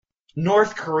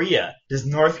North Korea. Does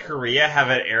North Korea have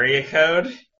an area code?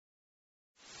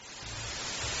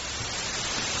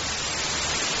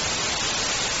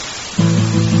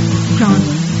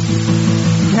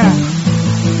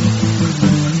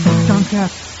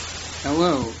 Jawnzcast.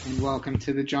 Hello, and welcome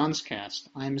to the Jawnzcast.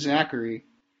 I'm Zachary.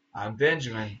 I'm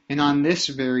Benjamin. And on this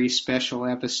very special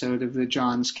episode of the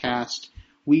Jawnzcast,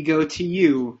 we go to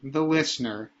you, the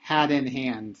listener, hat in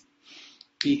hand.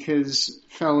 Because,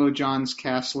 fellow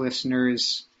Jawnzcast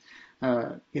listeners,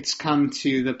 it's come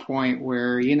to the point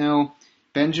where,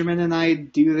 Benjamin and I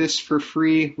do this for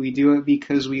free. We do it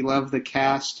because we love the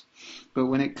cast. But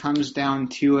when it comes down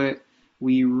to it,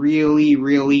 we really,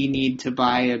 really need to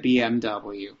buy a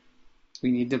BMW.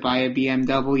 We need to buy a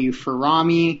BMW for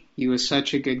Rami. He was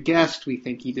such a good guest. We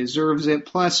think he deserves it.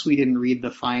 Plus, we didn't read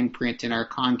the fine print in our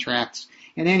contracts.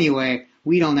 And anyway,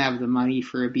 we don't have the money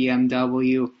for a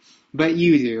BMW. But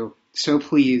you do, so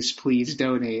please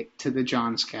donate to the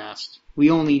Jawnzcast.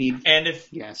 We only need... And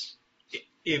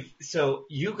so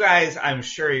you guys, I'm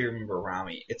sure you remember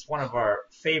Rami. It's one of our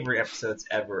favorite episodes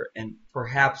ever, and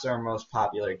perhaps our most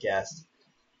popular guest.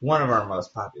 One of our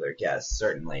most popular guests,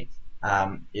 certainly,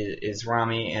 is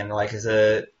Rami. And as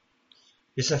a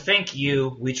thank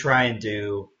you, we try and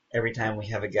do every time we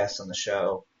have a guest on the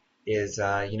show is,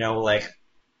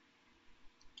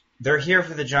 they're here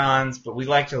for the Johns, but we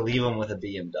like to leave them with a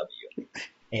BMW.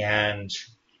 And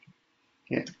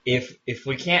if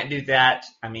we can't do that,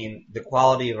 the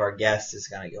quality of our guests is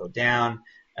going to go down,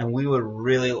 and we would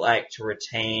really like to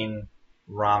retain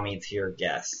Rami tier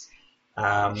guests.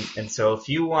 And so if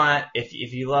you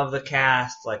love the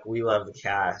cast like we love the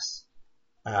cast,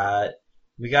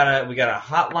 we got a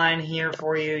hotline here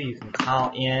for you. You can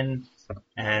call in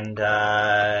and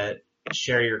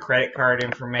share your credit card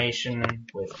information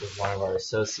with one of our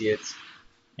associates,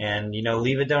 and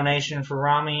leave a donation for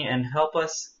Rami and help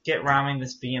us get Rami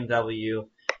this BMW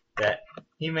that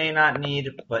he may not need,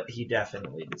 but he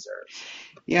definitely deserves.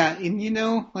 Yeah, and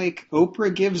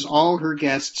Oprah gives all her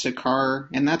guests a car,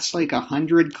 and that's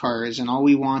 100 cars, and all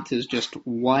we want is just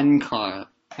one car.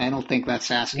 I don't think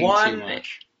that's asking too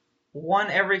much. One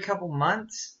every couple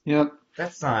months? Yep.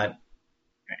 That's not...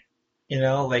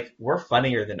 we're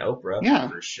funnier than Oprah, yeah,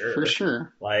 for sure. For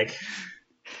sure.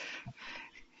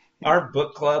 Our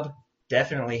book club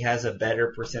definitely has a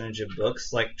better percentage of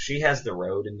books. She has The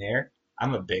Road in there.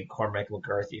 I'm a big Cormac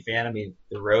McCarthy fan.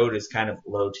 The Road is kind of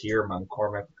low tier among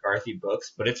Cormac McCarthy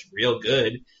books, but it's real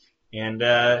good. And,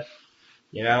 that's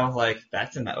in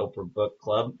the Oprah book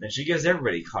club. And she gives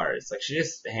everybody cards. She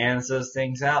just hands those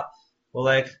things out.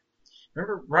 Well,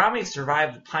 remember, Rami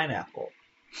survived the pineapple.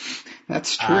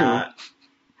 That's true.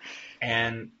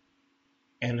 And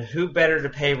who better to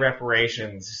pay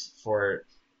reparations for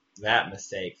that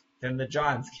mistake than the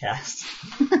Jawnzcast?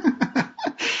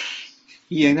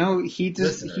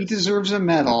 He deserves a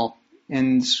medal,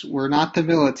 and we're not the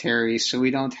military, so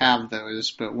we don't have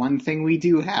those. But one thing we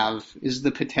do have is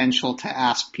the potential to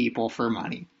ask people for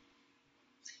money.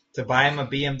 To buy him a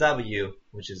BMW,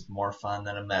 which is more fun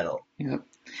than a medal. Yep.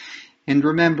 And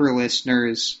remember,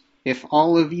 listeners, if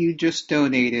all of you just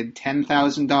donated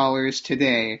 $10,000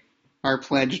 today, our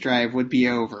pledge drive would be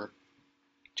over.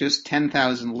 Just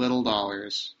 10,000 little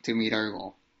dollars to meet our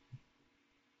goal.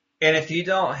 And if you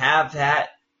don't have that,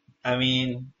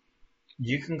 you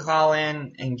can call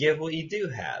in and give what you do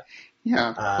have.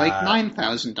 Yeah,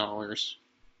 $9,000.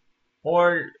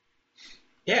 Or,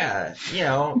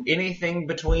 anything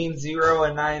between 0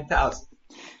 and 9,000.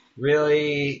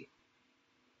 Really...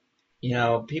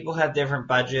 people have different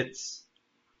budgets.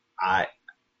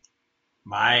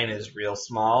 Mine is real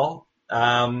small,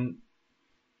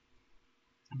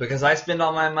 because I spend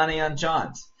all my money on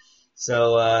Johns.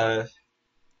 So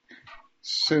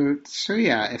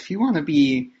yeah, if you want to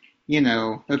be,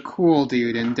 a cool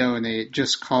dude and donate,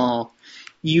 just call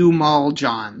UMAL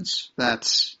Johns.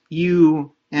 That's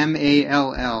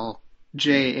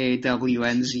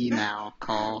UMALLJAWNZ now.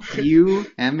 Call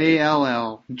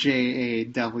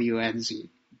UMALLJAWNZ.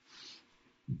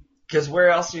 Because where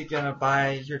else are you going to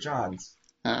buy your Johns?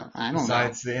 I don't know.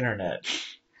 Besides the internet.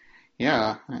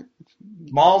 Yeah.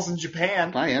 Malls in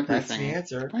Japan. Buy everything. That's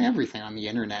the answer. Buy everything on the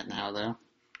internet now, though.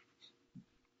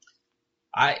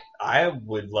 I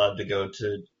would love to go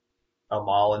to a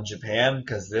mall in Japan,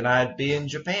 because then I'd be in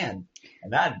Japan.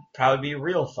 And that'd probably be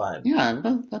real fun. Yeah,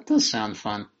 that does sound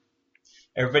fun.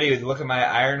 Everybody would look at my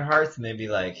Iron Hearts and they'd be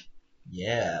like,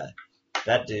 yeah,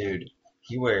 that dude,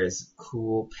 he wears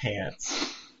cool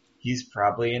pants. He's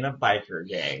probably in a biker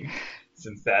gang,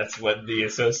 since that's what the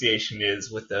association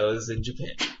is with those in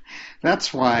Japan.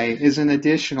 That's why, as an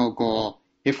additional goal,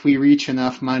 if we reach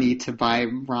enough money to buy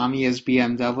Ramia's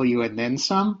BMW and then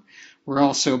some, we're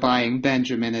also buying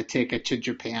Benjamin a ticket to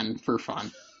Japan for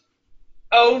fun.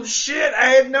 Oh shit,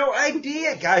 I had no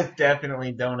idea. Guys,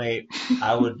 definitely donate.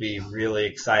 I would be really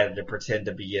excited to pretend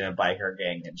to be in a biker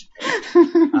gang in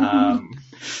Japan.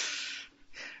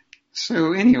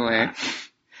 So anyway,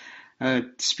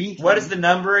 speaking... What is the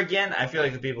number again? I feel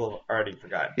like the people have already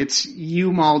forgotten. It's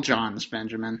U-Mall Johns,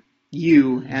 Benjamin.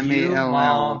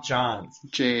 U-M-A-L-L Johns.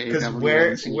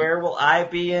 J-A-W-N-Z. Because where will I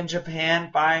be in Japan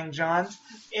buying Johns?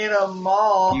 In a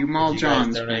mall. U-Mall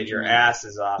Johns, donate your Benjamin.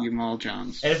 asses off. U-Mall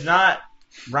Johns. And if not,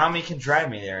 Rami can drive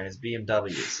me there in his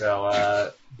BMW.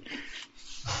 So,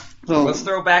 let's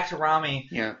throw back to Rami.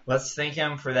 Yeah. Let's thank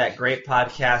him for that great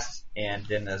podcast and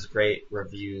then those great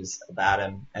reviews about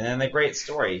him. And then the great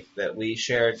story that we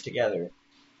shared together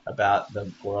about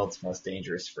the world's most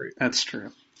dangerous fruit. That's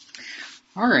true.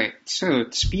 All right, so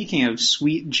speaking of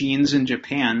sweet jeans in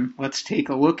Japan, let's take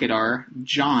a look at our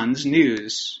John's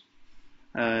news.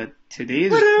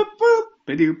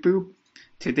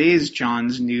 Today's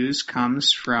John's news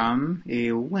comes from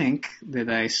a link that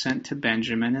I sent to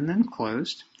Benjamin and then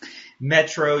closed.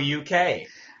 Metro UK.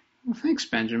 Well, thanks,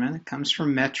 Benjamin. It comes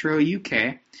from Metro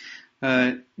UK.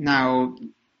 Now,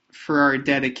 for our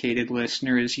dedicated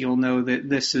listeners, you'll know that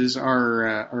this is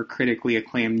our critically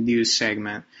acclaimed news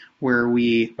segment where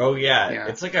we... Oh, yeah.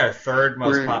 It's like our third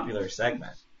most popular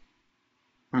segment.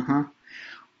 Uh-huh.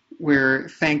 Where,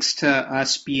 thanks to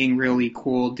us being really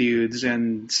cool dudes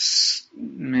and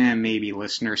maybe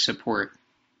listener support,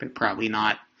 but probably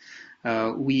not,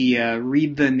 we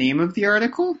read the name of the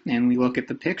article, and we look at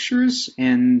the pictures,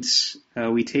 and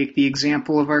we take the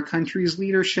example of our country's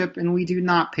leadership, and we do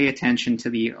not pay attention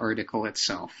to the article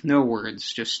itself. No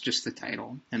words, just the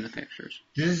title and the pictures.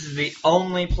 This is the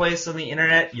only place on the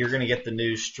internet you're going to get the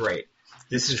news straight.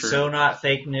 This is so not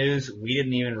fake news. We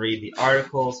didn't even read the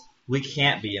articles. We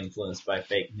can't be influenced by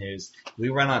fake news. We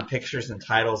run on pictures and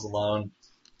titles alone.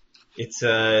 It's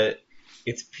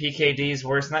PKD's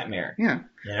worst nightmare. Yeah.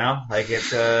 You know? Like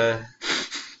it's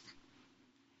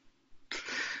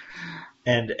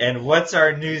And what's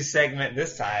our news segment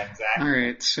this time, Zach?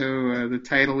 Alright, so the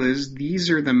title is These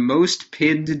Are the Most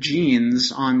Pinned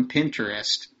Jeans on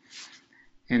Pinterest.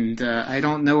 And I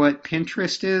don't know what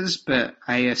Pinterest is, but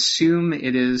I assume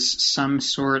it is some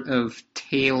sort of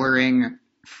tailoring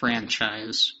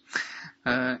franchise.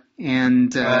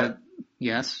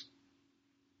 Yes?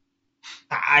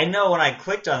 I know when I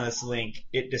clicked on this link,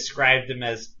 it described them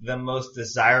as the most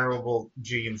desirable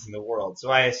jeans in the world.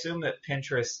 So I assume that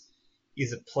Pinterest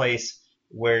is a place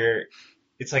where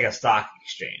it's like a stock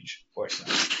exchange or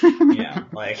something.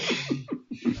 Like...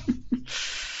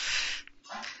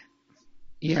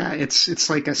 Yeah, it's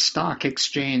like a stock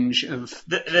exchange of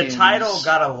the title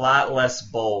got a lot less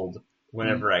bold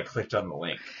whenever I clicked on the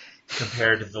link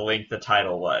compared to the link the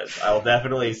title was. I will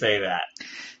definitely say that.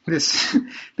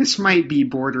 This might be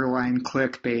borderline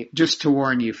clickbait, just to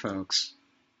warn you folks.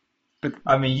 But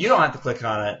I mean, you don't have to click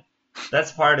on it.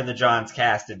 That's part of the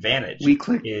Jawnzcast advantage. We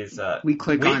click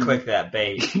that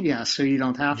bait. Yeah, so you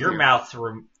don't have your to.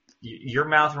 Your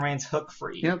mouth remains hook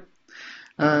free. Yep.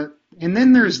 And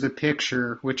then there's the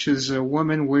picture, which is a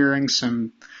woman wearing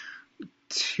some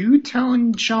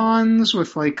two-tone Johns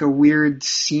with like a weird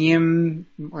seam,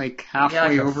 like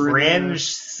halfway over a fringe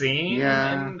seam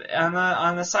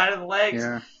on the side of the legs.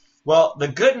 Yeah. Well, the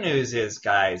good news is,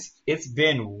 guys, it's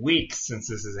been weeks since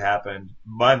this has happened,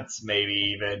 months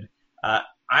maybe even.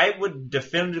 I would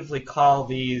definitively call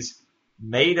these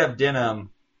made of denim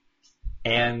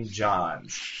and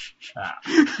Johns.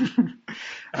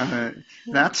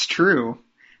 That's true.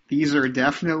 These are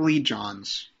definitely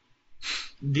Johns.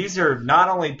 These are not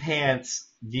only pants,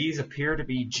 these appear to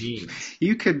be jeans.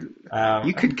 You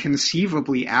could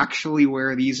conceivably actually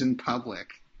wear these in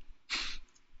public.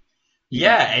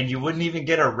 Yeah, and you wouldn't even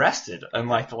get arrested,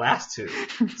 unlike the last two.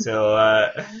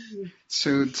 So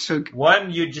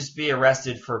one, you'd just be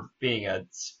arrested for being a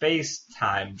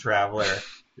space-time traveler.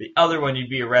 The other one, you'd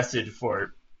be arrested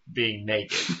for being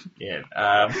naked.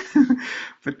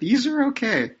 But these are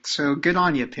okay. So good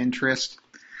on you, Pinterest.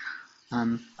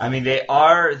 I mean, they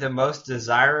are the most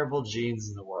desirable jeans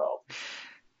in the world.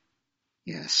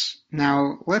 Yes.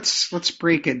 Now let's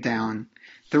break it down.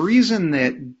 The reason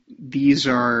that these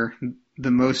are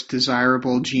the most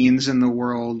desirable jeans in the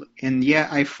world, and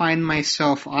yet I find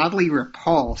myself oddly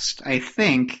repulsed, I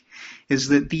think, is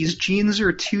that these jeans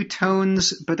are two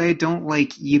tones, but I don't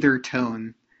like either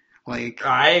tone. Like,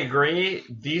 I agree.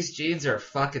 These jeans are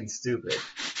fucking stupid.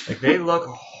 Like, they look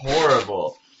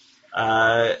horrible.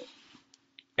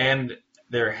 And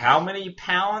they're how many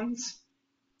pounds?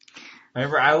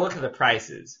 Whenever I look at the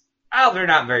prices, oh, they're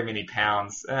not very many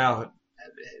pounds. Oh,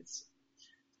 it's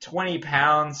 20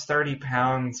 pounds, 30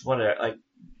 pounds, whatever. Like,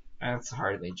 that's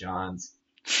hardly John's.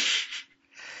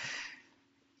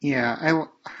 Yeah,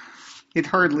 it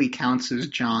hardly counts as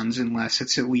John's unless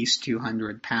it's at least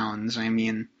 200 pounds. I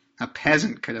mean, a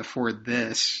peasant could afford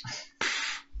this.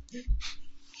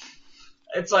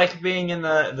 It's like being in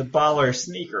the baller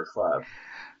sneaker club.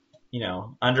 You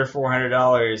know, under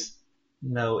 $400,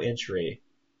 no entry.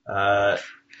 But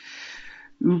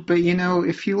you know,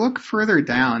 if you look further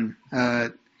down,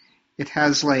 it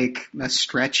has like a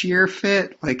stretchier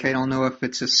fit. Like, I don't know if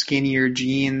it's a skinnier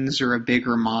jeans or a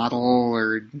bigger model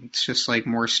or it's just like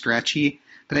more stretchy.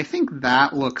 But I think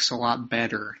that looks a lot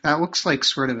better. That looks like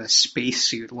sort of a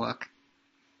spacesuit look.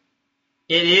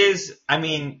 It is, I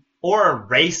mean, or a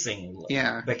racing look.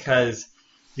 Yeah. Because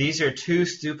these are two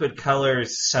stupid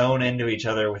colors sewn into each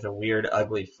other with a weird,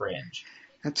 ugly fringe.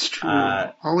 That's true.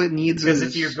 All it needs because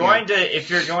is... if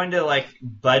you're going to like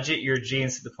budget your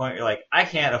jeans to the point where you're like, I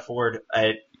can't afford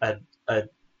a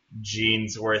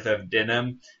jeans worth of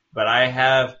denim, but I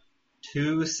have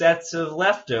 2 sets of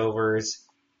leftovers.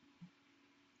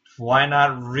 Why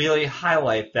not really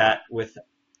highlight that with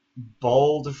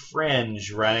bold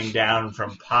fringe running down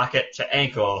from pocket to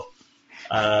ankle,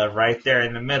 right there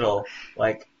in the middle,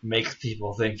 like makes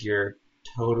people think you're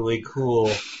totally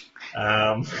cool.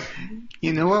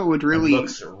 You know what would really... It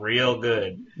looks real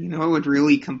good. You know what would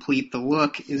really complete the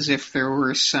look is if there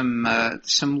were some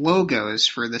logos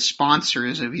for the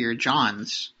sponsors of your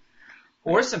Johns.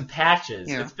 Or some patches.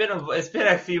 Yeah. It's been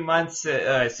a few months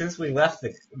since we left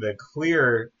the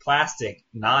clear plastic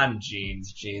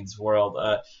jeans world.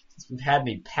 Since we've had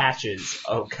any patches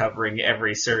covering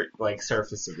every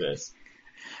surface of this.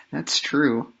 That's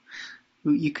true.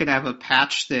 You could have a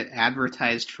patch that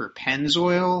advertised for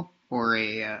Pennzoil, or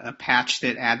a patch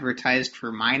that advertised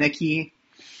for Meineke.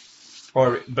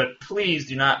 But please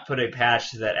do not put a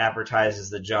patch that advertises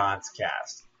the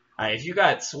Jawnzcast. If you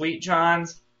got sweet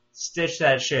Johns, stitch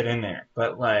that shit in there.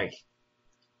 But like,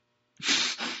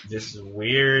 this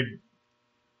weird,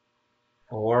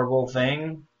 horrible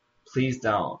thing, please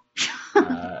don't.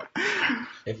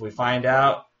 If we find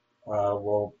out,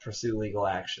 we'll pursue legal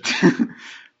action.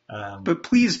 But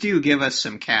please do give us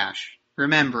some cash.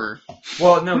 Remember.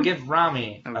 Well, no, give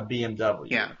Rami a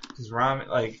BMW. Yeah. Because Rami,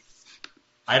 like,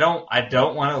 I don't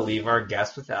want to leave our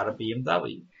guests without a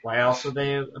BMW. Why else would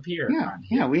they appear on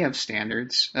here? Yeah, we have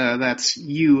standards. That's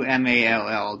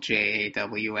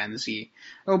UMALLJAWNZ.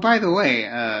 Oh, by the way,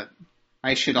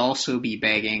 I should also be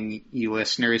begging you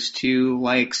listeners to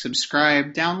like,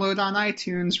 subscribe, download on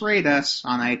iTunes, rate us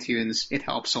on iTunes. It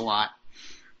helps a lot.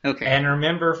 Okay. And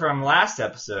remember from last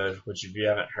episode, which if you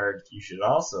haven't heard, you should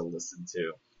also listen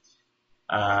to.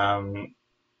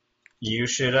 You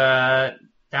should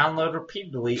download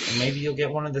Repeat Delete, and maybe you'll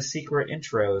get one of the secret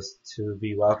intros to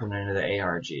be welcomed into the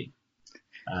ARG.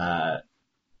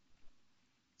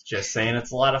 Just saying,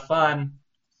 it's a lot of fun.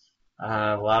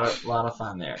 A lot of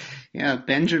fun there. Yeah,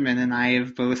 Benjamin and I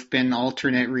have both been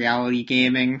alternate reality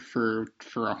gaming for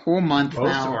a whole month now.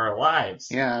 Most of our lives.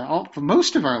 Yeah, for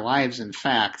most of our lives, in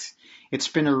fact. It's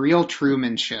been a real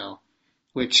Truman Show,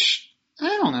 which,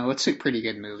 I don't know, it's a pretty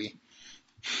good movie.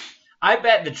 I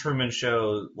bet the Truman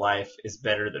Show life is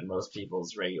better than most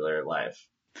people's regular life.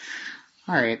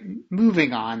 Alright,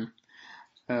 moving on.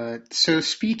 So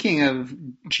speaking of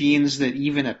jeans that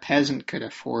even a peasant could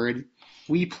afford,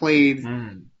 we played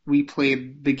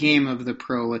the game of the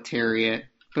proletariat,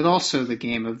 but also the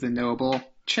game of the noble,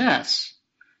 chess.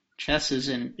 Chess is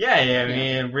in... Yeah, I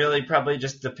mean, it really probably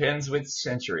just depends which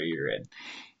century you're in.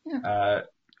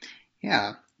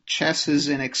 Yeah. Chess is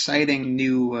an exciting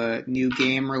new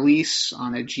game release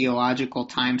on a geological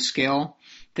timescale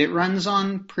that runs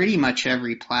on pretty much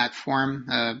every platform.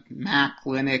 Mac,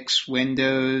 Linux,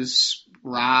 Windows,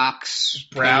 rocks,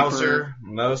 browser, paper,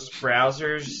 most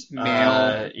browsers,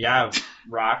 mail.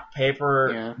 Rock,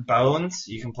 paper, bones.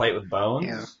 You can play it with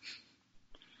bones.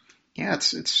 Yeah,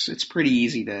 it's pretty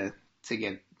easy to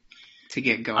get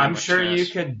going. I'm with sure chess. you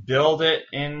could build it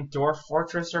in Dwarf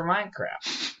Fortress or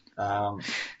Minecraft.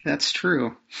 That's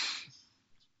true.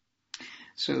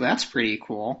 So that's pretty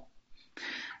cool.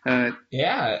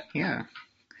 Yeah.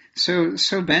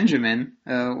 So Benjamin,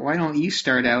 why don't you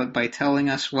start out by telling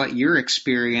us what your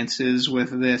experience is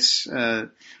with this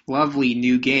lovely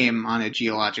new game on a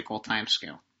geological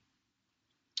timescale?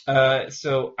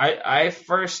 So I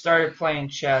first started playing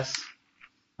chess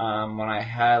when I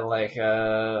had like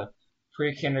a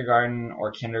pre-kindergarten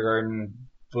or kindergarten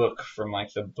book from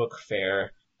like the book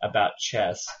fair about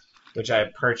chess, which I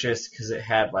purchased because it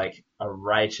had like a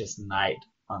righteous knight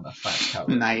on the front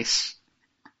cover. Nice.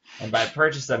 And by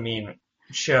purchase, I mean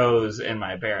shows in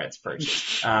my parents'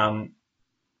 purchase. And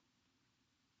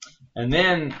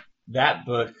then that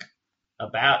book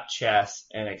about chess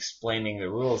and explaining the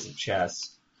rules of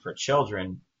chess for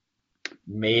children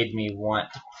made me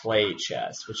want to play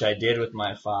chess, which I did with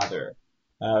my father.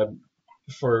 And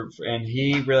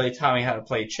he really taught me how to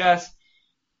play chess,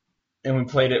 and we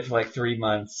played it for like 3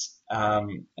 months.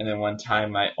 And then one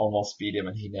time I almost beat him,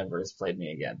 and he never has played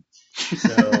me again.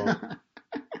 So,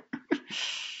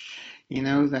 you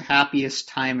know, the happiest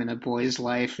time in a boy's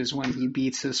life is when he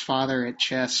beats his father at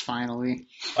chess. Finally,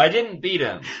 I didn't beat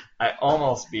hm. I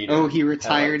almost beat him. Oh, he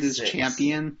retired like as 6.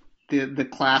 champion. The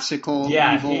classical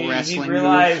evil wrestling he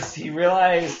realized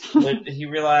move. he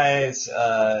realized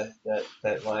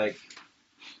that like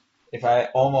if I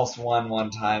almost won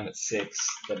one time at 6,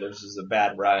 that this was a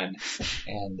bad run,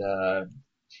 and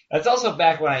that's also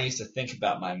back when I used to think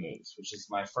about my moves, which is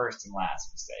my first and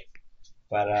last mistake.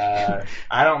 But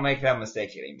I don't make that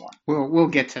mistake anymore. We'll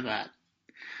get to that.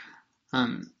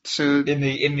 So in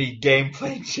the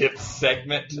gameplay tips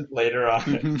segment later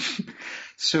on.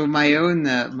 So my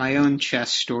own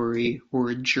chess story,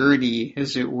 or journey,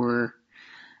 as it were,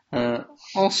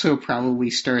 also probably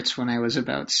starts when I was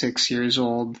about 6 years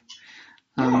old.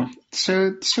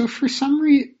 So for some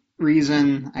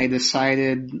reason, I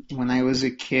decided when I was a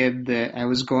kid that I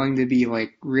was going to be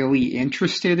like really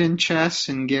interested in chess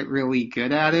and get really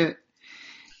good at it.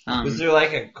 Was there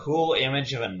like a cool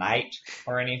image of a knight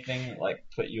or anything that like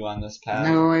put you on this path?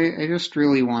 No, I just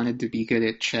really wanted to be good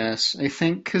at chess. I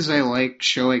think because I like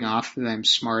showing off that I'm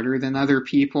smarter than other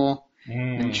people.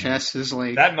 And chess is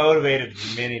like... That motivated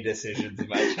many decisions in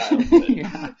my childhood.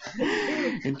 Yeah.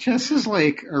 And chess is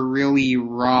like a really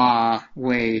raw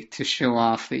way to show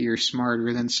off that you're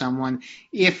smarter than someone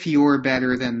if you're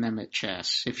better than them at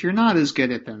chess. If you're not as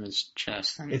good at them as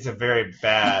chess, then... It's a very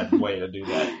bad way to do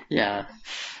that. Yeah.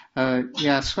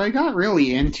 So I got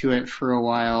really into it for a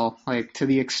while, like to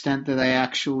the extent that I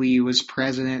actually was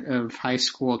president of high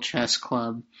school chess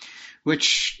club,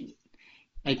 which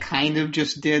I kind of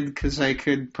just did because I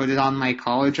could put it on my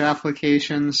college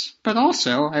applications. But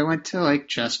also, I went to like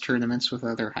chess tournaments with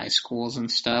other high schools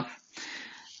and stuff.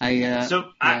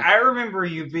 I remember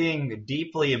you being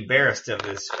deeply embarrassed of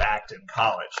this fact in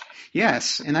college.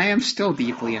 Yes, and I am still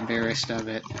deeply embarrassed of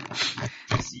it.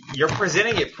 You're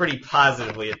presenting it pretty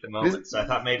positively at the moment, so I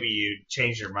thought maybe you'd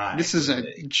change your mind. This is a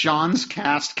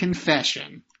Jawnzcast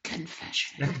confession.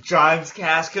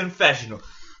 Jawnzcast confessional.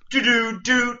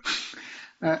 Do-do-do.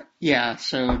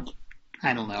 So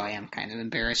I don't know, I am kind of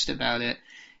embarrassed about it.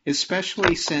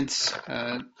 Especially since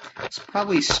it's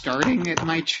probably starting at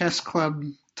my chess club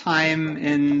time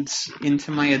and into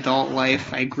my adult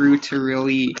life, I grew to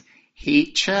really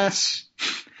hate chess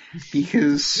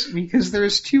because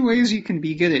there's 2 ways you can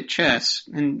be good at chess,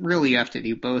 and really you have to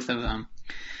do both of them.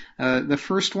 The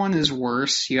first one is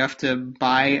worse. You have to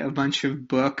buy a bunch of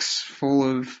books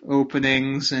full of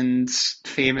openings and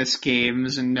famous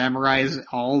games and memorize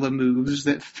all the moves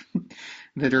that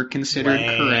are considered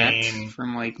correct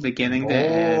from like beginning to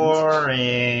end.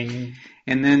 Boring.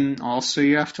 And then also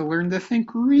you have to learn to think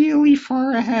really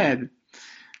far ahead,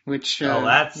 which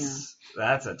that's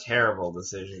a terrible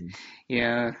decision.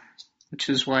 Yeah, which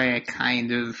is why I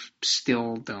kind of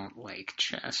still don't like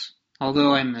chess,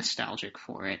 although I'm nostalgic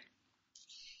for it.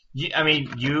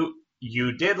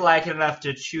 You did like it enough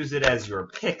to choose it as your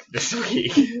pick this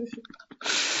week.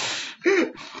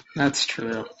 That's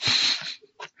true.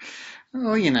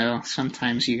 Well, you know,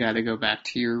 sometimes you gotta go back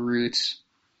to your roots.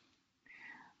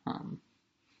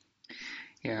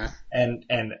 Yeah.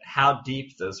 And how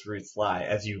deep those roots lie,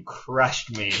 as you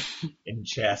crushed me in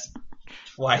chess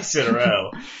twice in a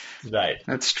row tonight.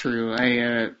 That's true.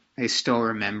 I still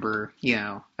remember,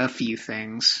 a few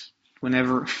things.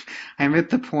 Whenever I'm at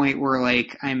the point where,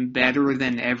 like, I'm better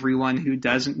than everyone who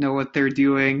doesn't know what they're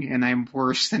doing, and I'm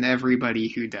worse than everybody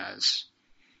who does.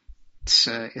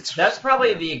 That's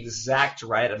probably the exact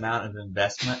right amount of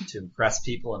investment to impress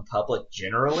people in public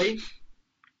generally.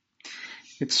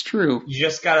 It's true. You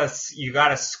just gotta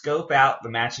scope out the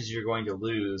matches you're going to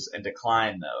lose and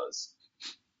decline those.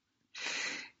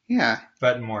 Yeah.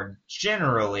 But more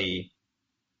generally,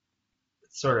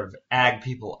 sort of egg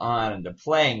people on into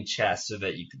playing chess so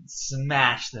that you can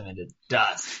smash them into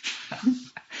dust.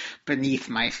 Beneath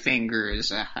my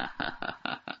fingers.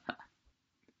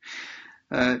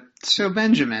 So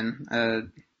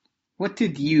Benjamin, what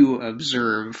did you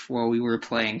observe while we were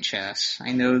playing chess?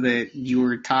 I know that you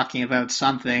were talking about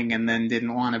something and then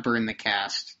didn't want to burn the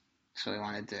cast. So I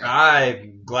wanted to...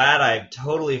 I'm glad I've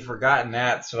totally forgotten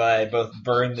that, so I both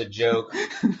burned the joke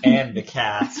and the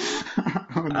cast.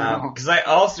 Oh no. Because I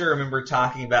also remember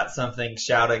talking about something,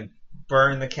 shouting,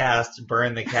 burn the cast,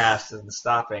 and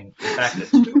stopping. In fact, at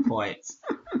 2 points,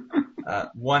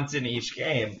 once in each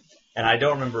game. And I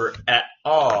don't remember at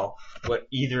all what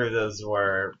either of those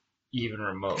were, even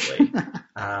remotely.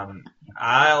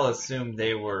 I'll assume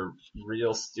they were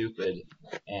real stupid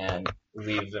and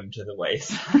leave them to the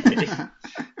wayside.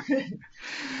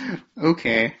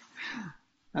 Okay.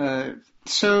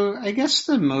 So I guess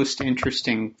the most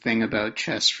interesting thing about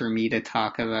chess for me to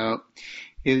talk about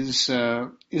is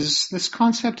this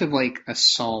concept of like a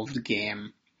solved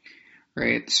game,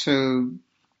 right? So,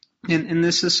 and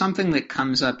this is something that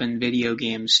comes up in video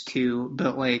games too,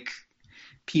 but like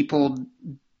people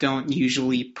don't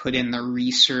usually put in the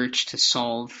research to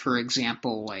solve, for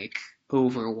example, like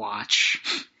Overwatch,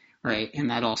 right? And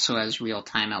that also has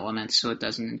real-time elements, so it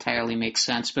doesn't entirely make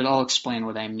sense, but I'll explain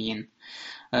what I mean.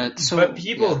 But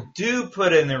people do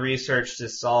put in the research to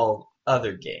solve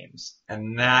other games,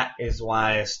 and that is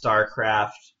why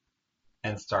StarCraft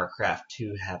and StarCraft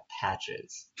 2 have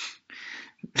patches.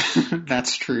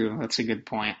 That's true. That's a good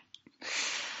point.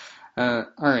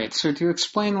 Alright, so to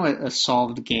explain what a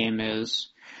solved game is,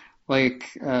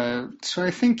 so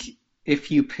I think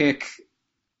if you pick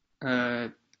a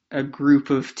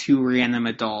group of 2 random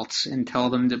adults and tell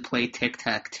them to play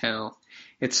tic-tac-toe,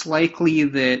 it's likely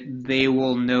that they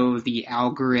will know the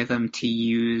algorithm to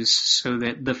use so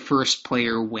that the first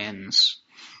player wins.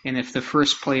 And if the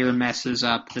first player messes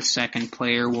up, the second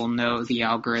player will know the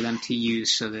algorithm to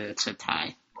use so that it's a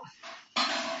tie.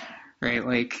 Right?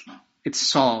 Like, it's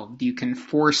solved. You can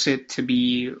force it to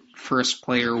be first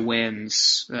player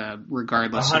wins,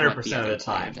 regardless of what the other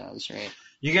player does, right?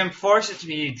 You can force it to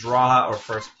be draw or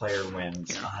first player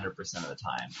wins 100% of the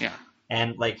time. Yeah.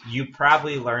 And, like, you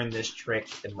probably learned this trick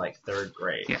in, like, 3rd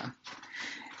grade. Yeah.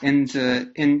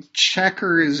 And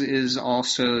checkers is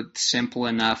also simple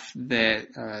enough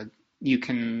that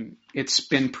it's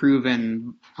been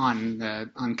proven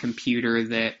on computer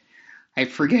that I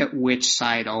forget which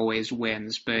side always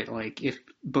wins, but like if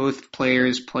both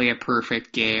players play a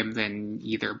perfect game, then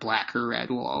either black or red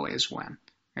will always win.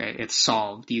 Right? It's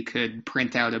solved. You could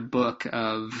print out a book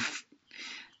of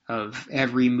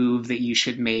every move that you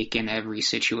should make in every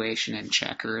situation in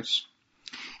checkers.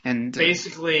 And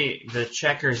basically, the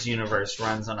checkers universe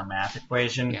runs on a math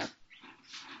equation,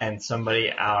 and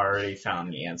somebody already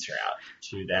found the answer out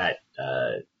to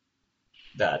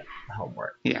that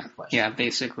homework. Yeah,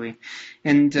 basically.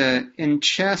 And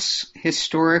chess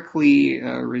historically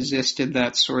resisted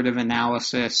that sort of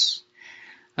analysis,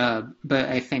 but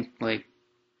I think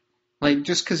like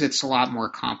just because it's a lot more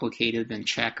complicated than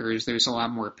checkers, there's a lot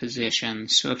more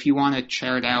positions. So if you want to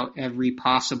chart out every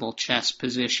possible chess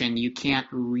position, you can't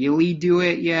really do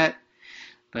it yet.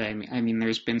 But I mean,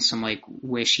 there's been some like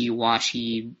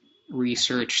wishy-washy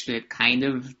research that kind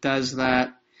of does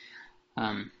that.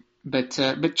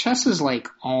 But chess is like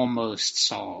almost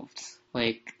solved.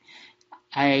 Like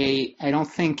I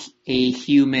don't think a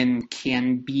human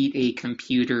can beat a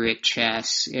computer at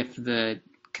chess if the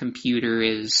computer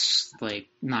is like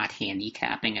not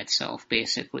handicapping itself,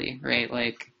 basically, right?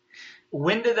 Like,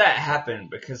 when did that happen?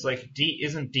 Because like,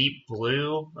 isn't Deep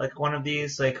Blue like one of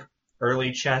these like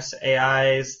early chess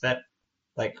AIs that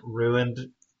like ruined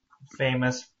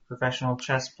famous professional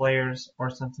chess players or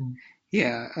something?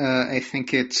 Yeah, I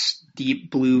think it's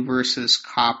Deep Blue versus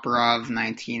Koprov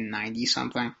 1990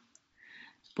 something,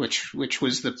 which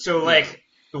was the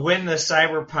when the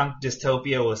cyberpunk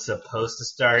dystopia was supposed to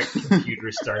start,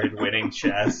 computers started winning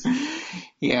chess.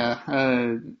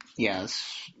 Yeah,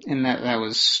 yes, and that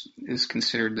is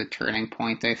considered the turning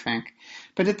point, I think.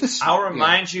 But at this, I'll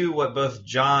remind you what both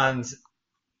John's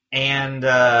and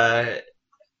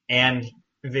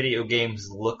video games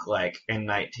look like in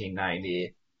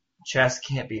 1990. Chess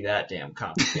can't be that damn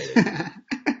complicated.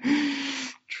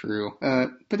 True,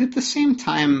 but at the same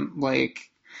time, like,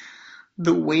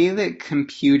 the way that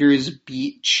computers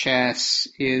beat chess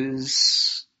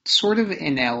is sort of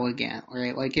inelegant,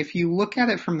 right? Like, if you look at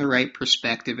it from the right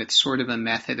perspective, it's sort of a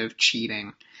method of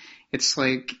cheating. It's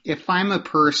like, if I'm a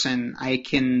person, I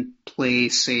can play,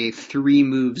 say, 3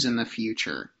 moves in the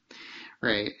future,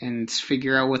 right? And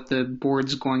figure out what the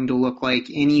board's going to look like,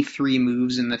 any 3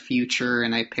 moves in the future,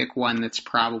 and I pick one that's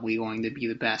probably going to be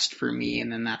the best for me,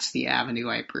 and then that's the avenue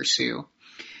I pursue.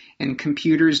 And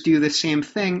computers do the same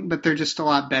thing, but they're just a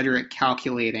lot better at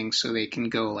calculating, so they can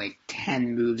go like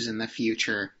 10 moves in the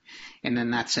future, and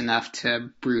then that's enough to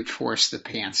brute force the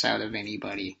pants out of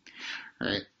anybody,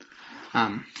 right?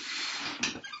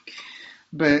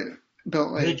 But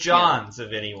like, the Johns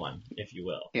of anyone, if you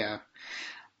will. Yeah.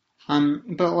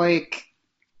 But like,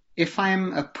 if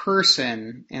I'm a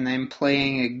person and I'm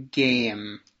playing a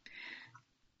game,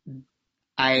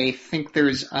 I think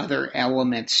there's other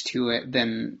elements to it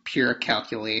than pure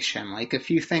calculation. Like a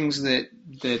few things that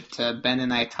Ben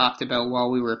and I talked about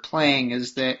while we were playing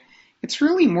is that it's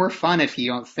really more fun if you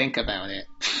don't think about it,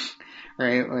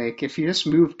 right? Like if you just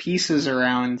move pieces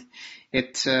around,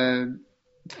 it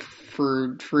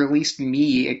for at least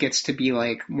me, it gets to be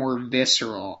like more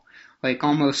visceral, like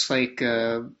almost like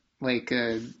a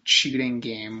shooting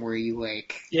game where you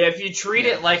like. Yeah, if you treat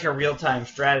it like a real-time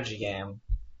strategy game,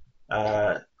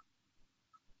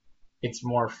 it's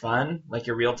more fun. Like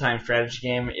a real-time strategy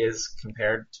game is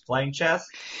compared to playing chess.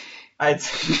 I'd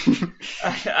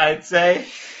say.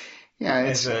 Yeah,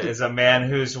 as a man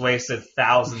who's wasted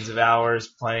thousands of hours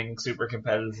playing super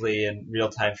competitively in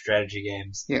real-time strategy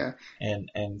games. Yeah.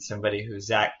 And somebody who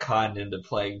Zach conned into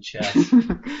playing chess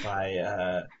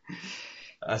by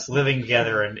us living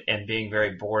together and being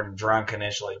very bored and drunk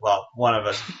initially. Well, one of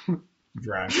us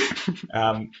drunk.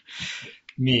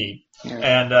 Me. Yeah.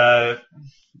 And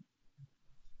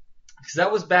because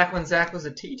that was back when Zach was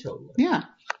a teetotaler. Yeah.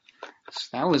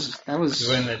 That was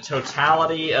when the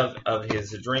totality of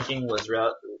his drinking was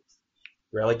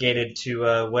relegated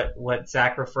to what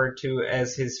Zach referred to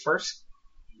as his first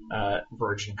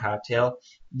virgin cocktail,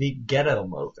 the ghetto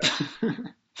mocha.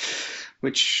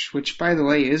 which by the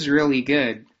way is really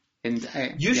good. And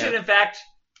you should in fact,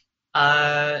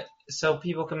 so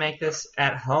people can make this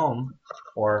at home,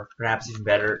 or perhaps even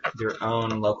better, their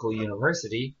own local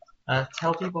university.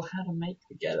 Tell people how to make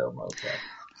the ghetto mocha.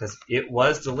 Because it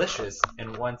was delicious,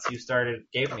 and once you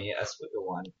gave me a Swiggle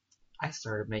one, I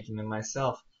started making them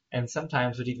myself, and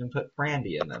sometimes would even put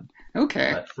brandy in them.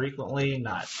 Okay. But frequently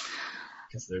not,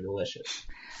 because they're delicious.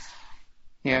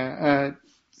 Yeah,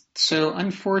 so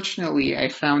unfortunately I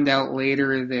found out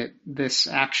later that this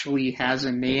actually has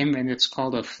a name, and it's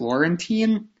called a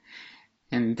Florentine,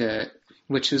 and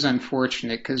which is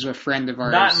unfortunate because a friend of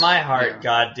ours... Not in my heart,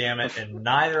 goddammit, and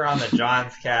neither on the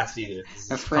Jawnzcast either.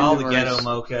 It's called the Ghetto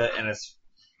Mocha, and as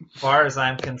far as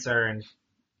I'm concerned,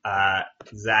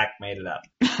 Zach made it up.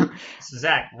 So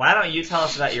Zach, why don't you tell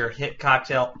us about your hit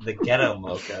cocktail, the Ghetto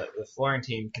Mocha? The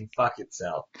Florentine can fuck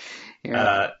itself.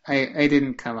 Yeah, I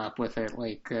didn't come up with it,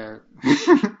 like...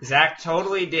 Zach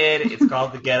totally did. It's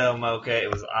called the Ghetto Mocha. It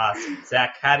was awesome.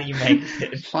 Zach, how do you make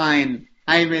it? Fine,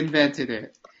 I've invented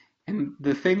it. And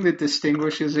the thing that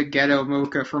distinguishes a ghetto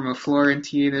mocha from a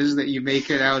Florentine is that you make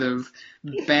it out of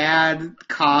bad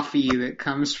coffee that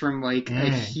comes from like a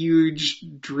huge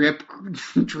drip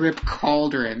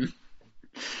cauldron.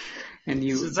 And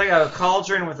So it's like a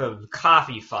cauldron with a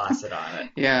coffee faucet on it.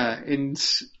 Yeah, and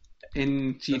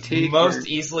you take most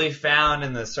easily found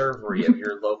in the servery of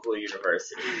your local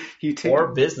university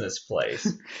or business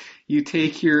place. You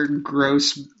take your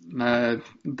gross,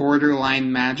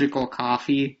 borderline magical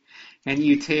coffee, and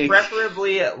you take...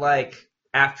 Preferably at, like,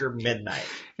 after midnight.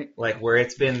 Like, where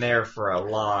it's been there for a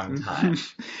long time.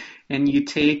 And you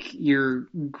take your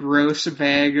gross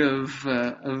bag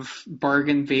of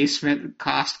bargain basement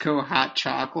Costco hot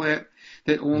chocolate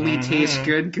that only tastes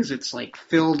good because it's, like,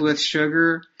 filled with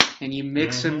sugar, and you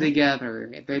mix them together.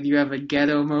 And then you have a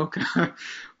ghetto mocha,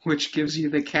 which gives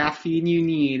you the caffeine you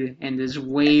need and is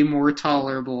way more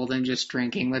tolerable than just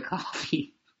drinking the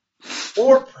coffee.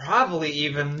 Or probably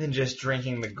even than just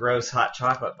drinking the gross hot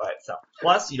chocolate by itself.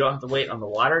 Plus, you don't have to wait on the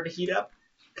water to heat up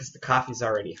because the coffee's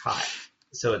already hot.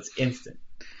 So it's instant.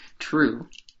 True.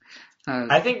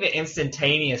 I think the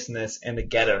instantaneousness and the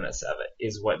ghetto-ness of it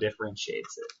is what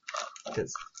differentiates it.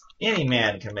 Because any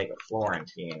man can make a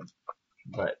Florentine,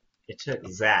 but it took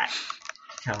Zach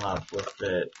to come up with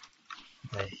the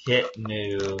hit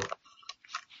new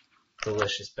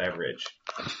delicious beverage,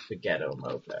 the ghetto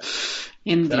mocha.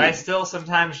 Indeed. That I still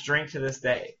sometimes drink to this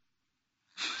day.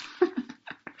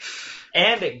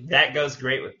 And that goes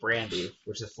great with brandy,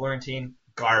 which is Florentine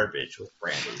garbage with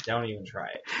brandy. Don't even try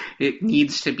it. It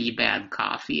needs to be bad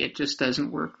coffee. It just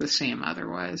doesn't work the same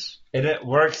otherwise. And it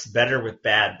works better with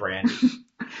bad brandy.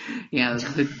 Yeah,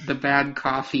 the bad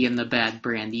coffee and the bad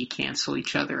brandy cancel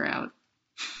each other out.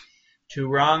 Two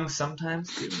wrongs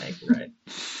sometimes do make right.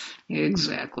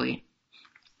 Exactly.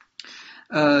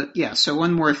 So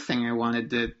one more thing I wanted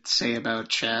to say about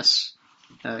chess,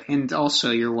 and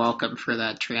also you're welcome for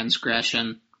that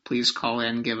transgression. Please call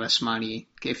in, give us money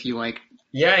if you like.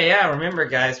 Yeah. Remember,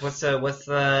 guys, what's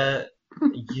the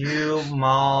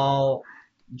U-Mall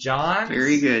Johns?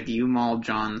 Very good, U-Mall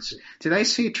Johns. Did I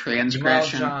say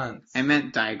transgression? I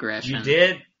meant digression. You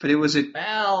did, but it was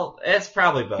well, it's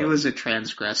probably both. It was a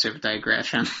transgressive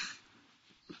digression.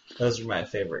 Those are my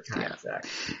favorite kinds, Zach.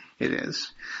 It is.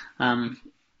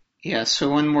 Yeah, so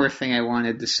one more thing I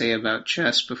wanted to say about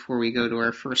chess before we go to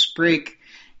our first break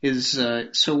is,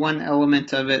 so one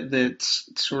element of it that's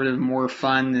sort of more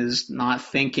fun is not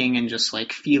thinking and just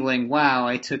like feeling, wow,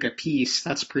 I took a piece.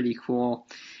 That's pretty cool.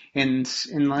 And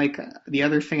like, the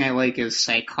other thing I like is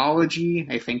psychology.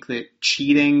 I think that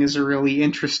cheating is a really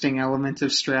interesting element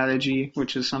of strategy,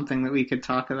 which is something that we could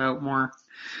talk about more.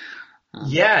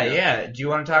 Yeah. Do you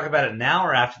want to talk about it now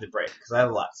or after the break? Because I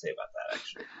have a lot to say about that,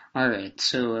 actually. All right,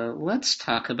 so let's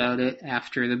talk about it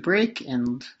after the break,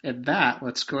 and at that,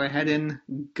 let's go ahead and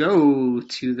go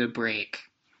to the break.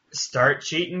 Start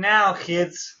cheating now,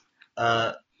 kids.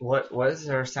 What is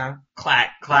our sound?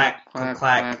 Clack, clack, clack,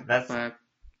 clack. That's clack.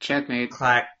 Checkmate.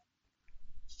 Clack.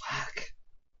 Fuck.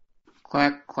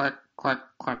 Clack, clack, clack,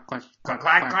 clack, clack, Clack,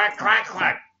 clack, clack, clack,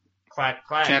 clack. Clack,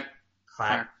 clack. Check.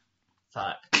 Clack.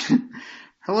 Fuck.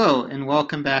 Hello, and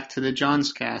welcome back to the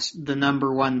Jawnzcast, the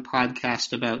 #1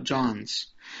 podcast about Jawns.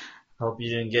 Hope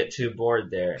you didn't get too bored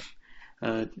there.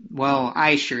 Well,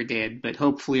 I sure did, but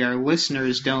hopefully our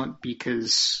listeners don't,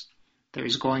 because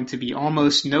there's going to be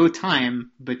almost no time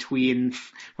between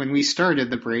when we started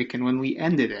the break and when we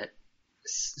ended it.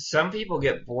 Some people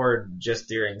get bored just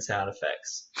during sound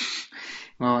effects.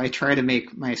 Well, I try to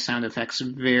make my sound effects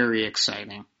very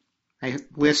exciting.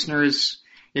 Listeners,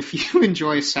 if you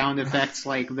enjoy sound effects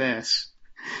like this,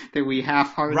 that we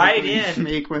half-heartedly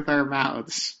make with our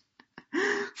mouths.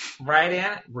 Write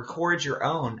in, record your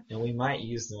own, and we might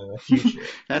use them in the future.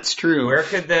 That's true. Where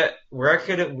could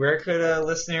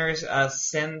listeners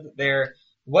send their?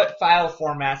 What file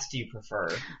formats do you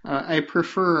prefer? I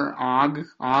prefer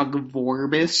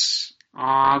Vorbis.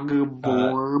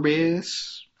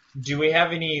 Do we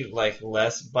have any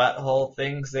less butthole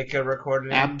things they could record it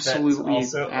in? Absolutely,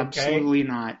 that's also okay? Absolutely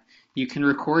not. You can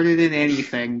record it in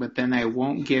anything, but then I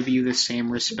won't give you the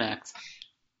same respect.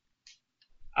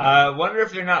 I wonder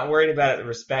if they're not worried about it, the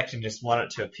respect, and just want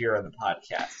it to appear on the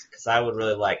podcast. Because I would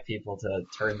really like people to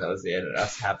turn those in and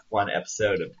us have one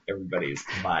episode of everybody's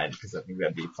combined, because I think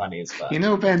that'd be funny as fuck. You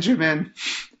know, Benjamin,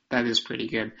 that is pretty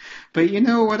good. But you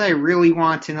know what I really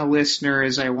want in a listener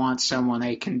is I want someone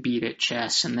I can beat at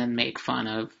chess and then make fun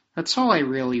of. That's all I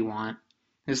really want.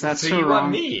 Is that so you wrong?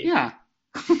 Want me? Yeah.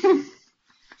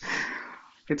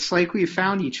 It's like we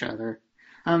found each other.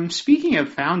 Speaking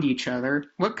of found each other,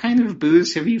 what kind of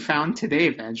booze have you found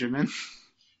today, Benjamin?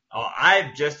 Oh,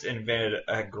 I've just invented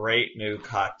a great new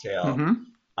cocktail.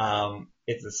 Mm-hmm.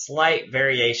 It's a slight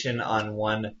variation on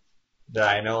one that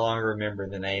I no longer remember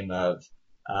the name of,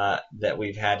 that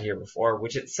we've had here before,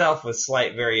 which itself was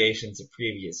slight variations of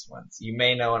previous ones. You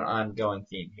may know an ongoing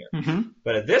theme here. Mm-hmm.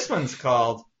 But this one's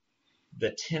called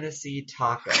the Tennessee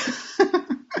Taco.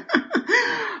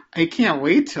 I can't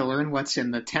wait to learn what's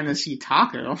in the Tennessee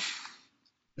Taco.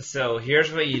 So here's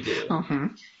what you do. Mm-hmm.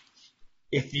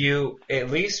 If you,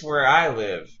 at least where I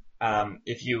live,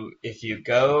 if you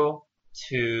go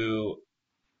to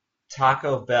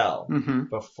Taco Bell mm-hmm.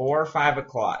 before 5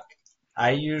 o'clock,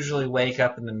 I usually wake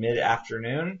up in the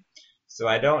mid-afternoon, so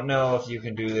I don't know if you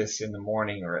can do this in the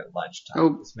morning or at lunchtime.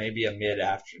 Oh. It's maybe a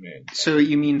mid-afternoon. So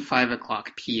you mean 5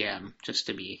 o'clock p.m., just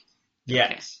to be...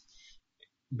 Yes. Okay.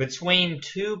 Between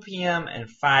 2 p.m. and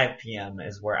 5 p.m.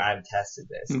 is where I've tested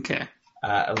this. Okay.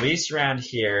 At least around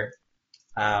here,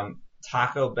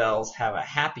 Taco Bells have a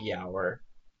happy hour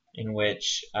in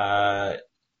which,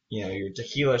 your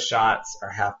tequila shots are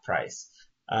half price.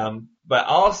 But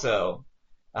also,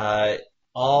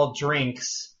 all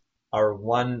drinks are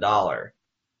 $1.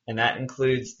 And that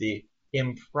includes the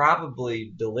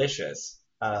improbably delicious,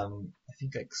 I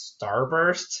think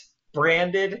Starburst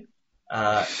branded,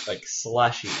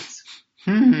 slushies.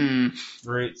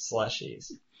 Fruit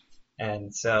slushies.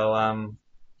 And so,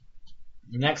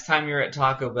 next time you're at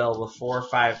Taco Bell before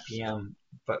 5 p.m.,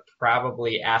 but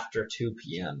probably after 2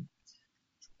 p.m.,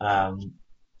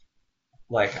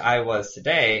 like I was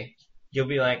today, you'll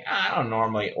be like, I don't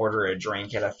normally order a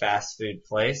drink at a fast food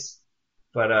place,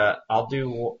 but I'll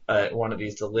do one of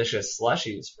these delicious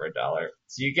slushies for $1.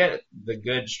 So you get the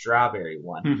good strawberry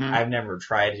one. Mm-hmm. I've never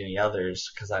tried any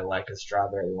others because I like the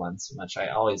strawberry one so much. I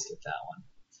always get that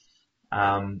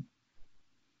one.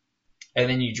 And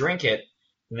then you drink it,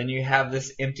 and then you have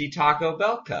this empty Taco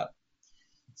Bell cup.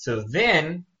 So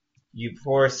then you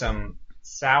pour some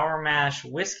sour mash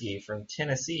whiskey from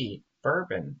Tennessee,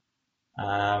 bourbon,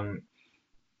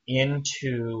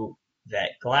 into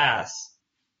that glass,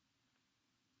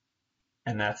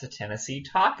 and that's a Tennessee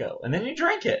taco. And then you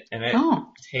drink it, and it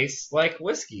tastes like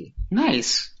whiskey.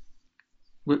 Nice.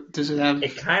 What does it have?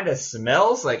 It kind of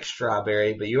smells like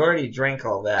strawberry, but you already drank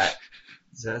all that,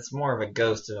 so it's more of a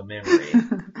ghost of a memory.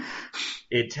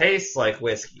 It tastes like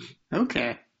whiskey.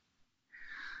 Okay.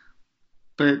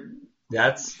 But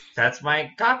That's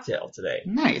my cocktail today.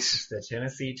 nice. It's the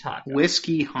Tennessee Taco.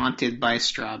 Whiskey haunted by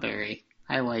strawberry.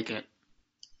 I like it.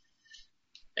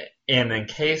 And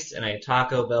encased in a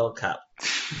Taco Bell cup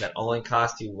that only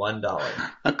cost you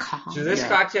 $1. So this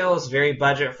cocktail is very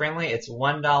budget friendly. It's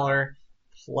 $1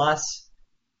 plus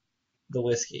the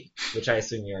whiskey, which I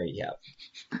assume you already have.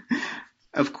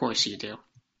 Of course you do.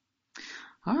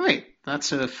 All right,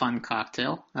 that's a fun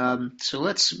cocktail. So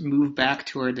let's move back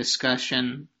to our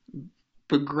discussion.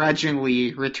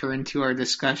 Begrudgingly return to our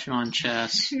discussion on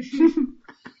chess.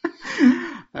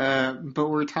 But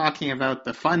we're talking about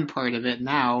the fun part of it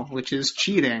now, which is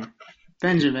cheating.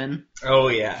 Benjamin. Oh,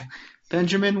 yeah.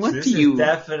 Benjamin, what so do you... Is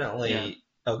definitely... Yeah.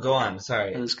 Oh, go on.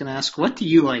 Sorry. I was going to ask, what do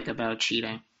you like about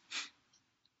cheating?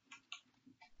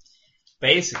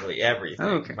 Basically everything.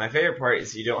 Oh, okay. My favorite part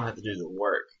is you don't have to do the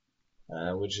work,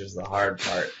 which is the hard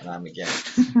part, and I'm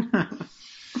against.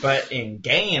 But in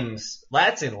games,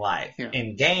 that's in life. Yeah.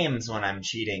 In games, when I'm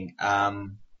cheating, my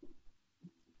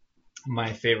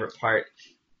favorite part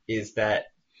is that,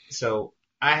 so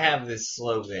I have this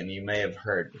slogan you may have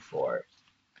heard before,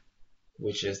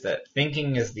 which is that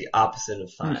thinking is the opposite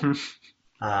of fun.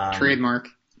 Mm-hmm. Trademark.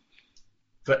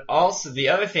 But also, the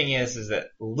other thing is that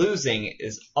losing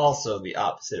is also the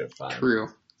opposite of fun. True.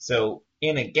 So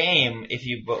in a game, if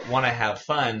you want to have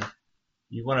fun,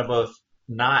 you want to both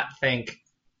not think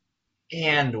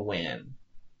and win.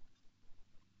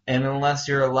 And unless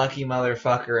you're a lucky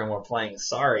motherfucker and we're playing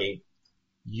sorry,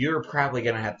 you're probably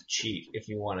going to have to cheat if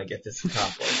you want to get this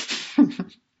accomplished.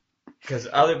 Because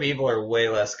other people are way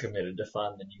less committed to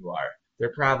fun than you are.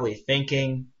 They're probably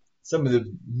thinking. Some of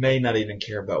them may not even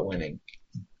care about winning.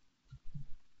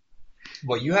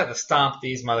 Well, you have to stomp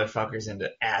these motherfuckers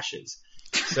into ashes.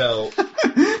 So,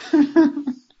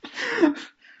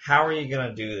 how are you going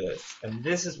to do this? And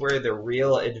this is where the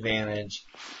real advantage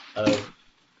of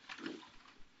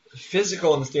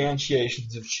physical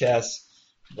instantiations of chess,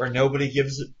 where nobody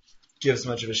gives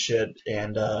much of a shit,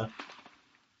 and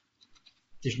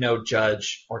there's no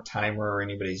judge or timer or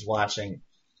anybody's watching,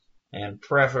 and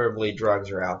preferably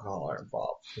drugs or alcohol are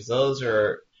involved. Because those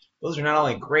are not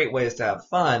only great ways to have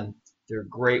fun, they're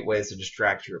great ways to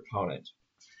distract your opponent.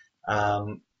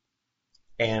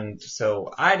 And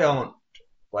so I don't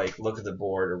look at the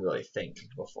board or really think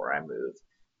before I move.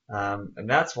 And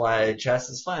that's why chess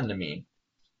is fun to me.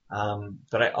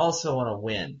 But I also want to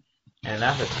win. And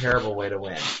that's a terrible way to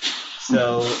win.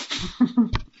 So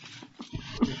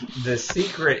the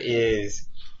secret is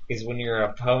when your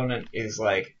opponent is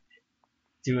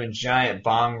doing giant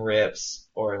bong rips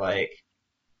or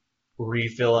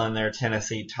refilling their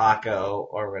Tennessee taco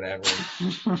or whatever.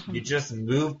 You just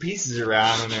move pieces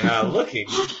around when they're not looking.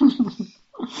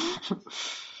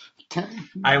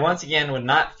 I once again would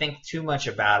not think too much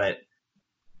about it,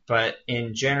 but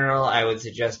in general I would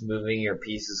suggest moving your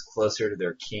pieces closer to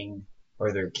their king,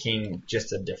 or their king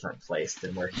just a different place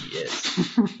than where he is.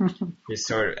 Just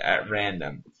sort of at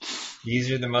random. These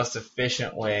are the most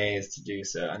efficient ways to do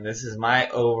so, and this is my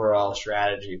overall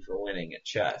strategy for winning at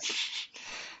chess.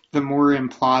 The more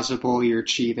implausible you're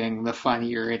cheating, the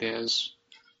funnier it is.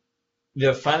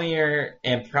 The funnier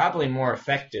and probably more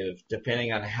effective,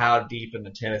 depending on how deep in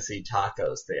the Tennessee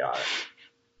tacos they are.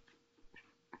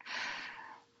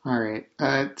 All right.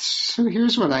 So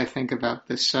here's what I think about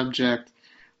this subject.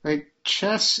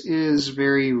 Chess is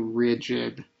very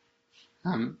rigid.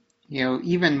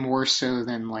 Even more so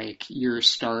than your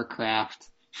StarCraft,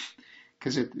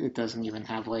 because it doesn't even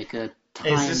have a time.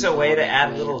 Is this a way to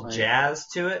add a little jazz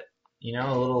to it?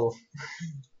 A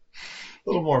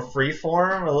little more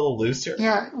freeform, a little looser?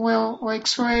 Yeah, well, my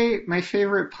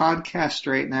favorite podcast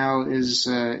right now is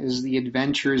the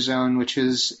Adventure Zone, which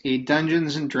is a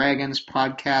Dungeons and Dragons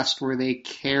podcast where they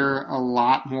care a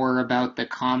lot more about the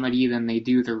comedy than they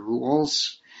do the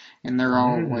rules. And they're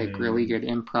all really good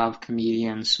improv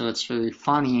comedians, so it's really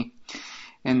funny.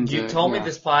 And you told me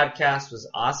this podcast was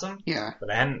awesome, yeah,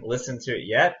 but I hadn't listened to it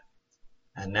yet,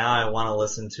 and now I want to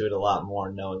listen to it a lot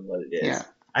more, knowing what it is. Yeah.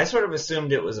 I sort of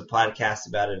assumed it was a podcast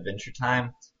about Adventure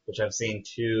Time, which I've seen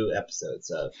 2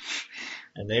 episodes of,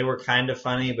 and they were kind of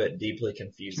funny but deeply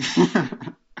confusing.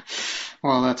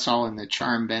 Well, that's all in the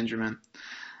charm, Benjamin.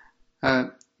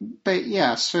 But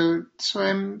yeah, so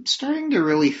I'm starting to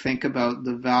really think about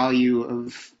the value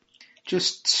of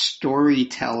just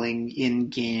storytelling in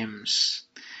games,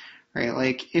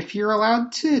 right? If you're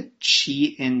allowed to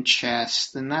cheat in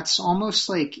chess, then that's almost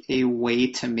a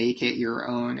way to make it your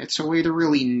own. It's a way to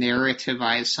really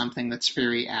narrativize something that's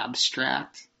very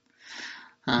abstract.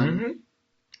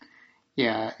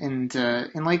 Yeah, and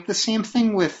the same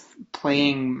thing with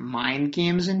playing mind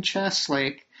games in chess,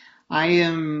 I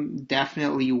am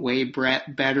definitely way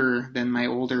better than my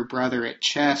older brother at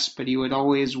chess, but he would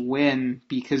always win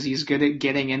because he's good at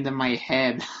getting into my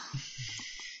head.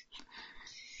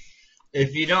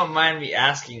 If you don't mind me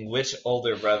asking, which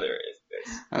older brother is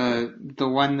this? The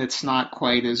one that's not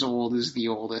quite as old as the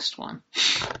oldest one.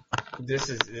 This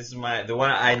is the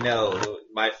one I know,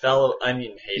 my fellow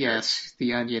onion hater. Yes,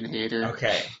 the onion hater.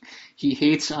 Okay. He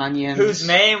hates onions. Whose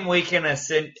name we can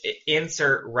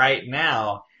insert right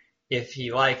now if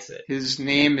he likes it. His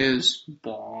name is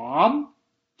Bob.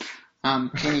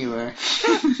 Anyway.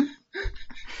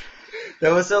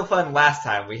 That was so fun last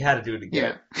time. We had to do it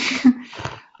again.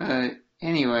 Yeah.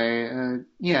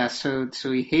 Yeah, so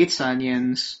he hates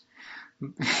onions.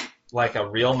 Like a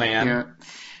real man. Yeah.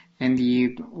 And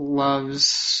he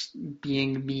loves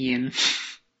being mean.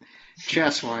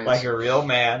 Chess-wise. Like a real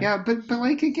man. Yeah, but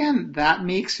like, again, that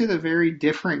makes it a very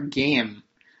different game.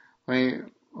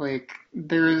 Like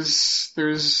there's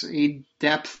a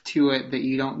depth to it that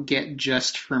you don't get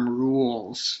just from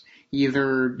rules.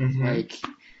 Either, like,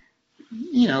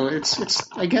 you know, it's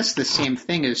I guess the same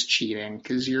thing as cheating,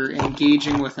 because you're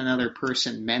engaging with another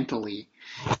person mentally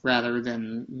rather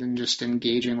than just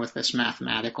engaging with this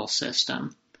mathematical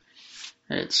system.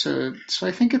 Right, so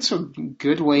I think it's a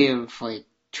good way of, like,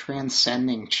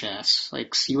 transcending chess.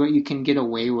 Like, see what you can get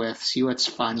away with, see what's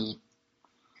funny.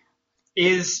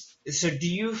 So do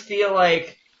you feel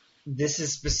like this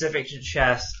is specific to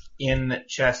chess in that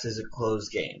chess is a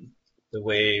closed game, the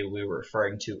way we were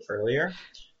referring to earlier?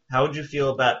 How would you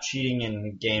feel about cheating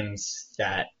in games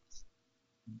that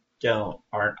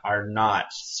are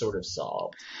not sort of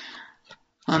solved?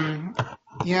 So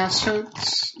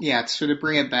to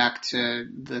bring it back to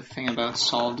the thing about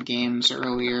solved games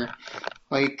earlier,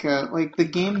 like the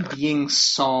game being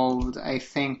solved, I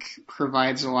think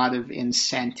provides a lot of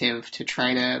incentive to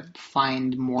try to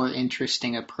find more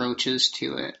interesting approaches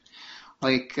to it.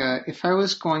 Like, if I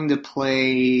was going to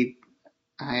play,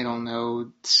 I don't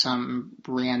know, some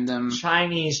random...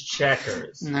 Chinese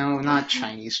checkers. No, not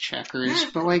Chinese checkers,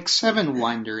 but like Seven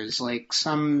Wonders, like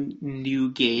some new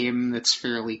game that's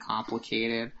fairly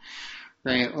complicated,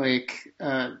 right? Like,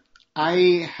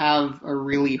 I have a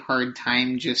really hard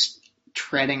time just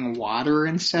treading water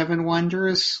in Seven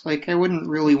Wonders. Like, I wouldn't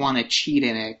really want to cheat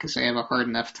in it because I have a hard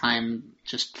enough time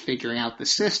just figuring out the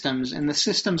systems, and the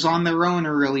systems on their own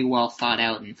are really well thought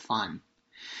out and fun.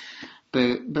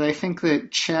 But I think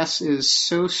that chess is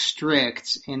so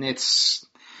strict, and it's,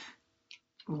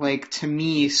 like, to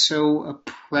me, so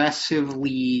oppressive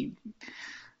that,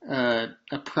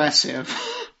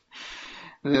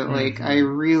 like, I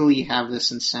really have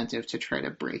this incentive to try to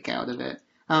break out of it.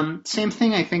 Same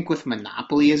thing, I think, with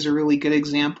Monopoly is a really good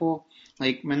example.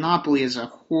 Like, Monopoly is a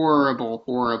horrible,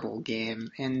 horrible game,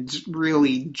 and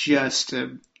really just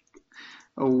a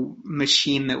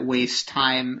machine that wastes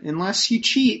time, unless you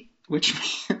cheat.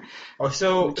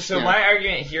 So my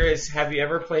argument here is, have you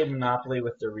ever played Monopoly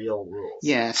with the real rules?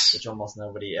 Yes. Which almost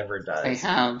nobody ever does. I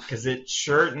have. Because it's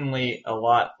certainly a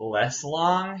lot less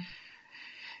long.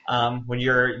 When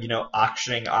you're,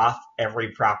 auctioning off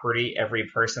every property every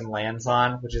person lands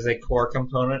on, which is a core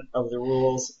component of the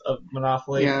rules of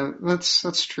Monopoly. Yeah,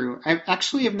 that's true. I've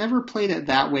never played it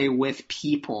that way with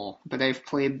people, but I've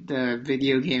played the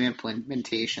video game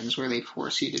implementations where they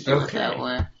force you to do it that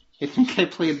way. I think I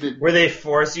played where they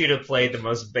force you to play the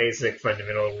most basic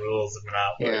fundamental rules of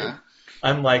Monopoly.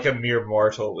 Unlike a mere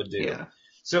mortal would do. Yeah.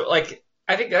 So, like,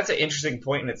 I think that's an interesting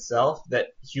point in itself, that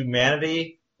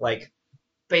humanity, like,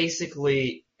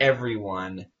 basically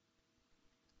everyone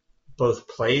both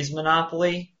plays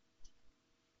Monopoly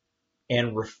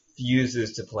and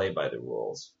refuses to play by the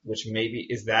rules, which maybe,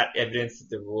 is that evidence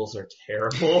that the rules are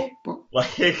terrible?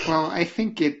 Well, I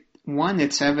think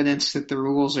it's evidence that the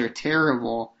rules are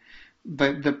terrible,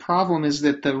 but the problem is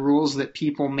that the rules that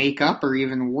people make up are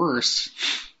even worse.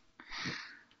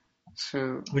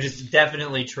 So, which is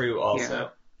definitely true also. Yeah.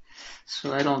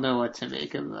 So I don't know what to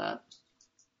make of that.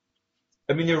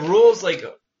 I mean, the rules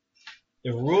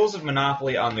of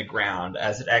Monopoly on the ground,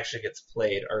 as it actually gets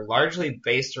played, are largely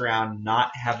based around not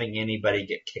having anybody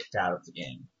get kicked out of the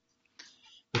game,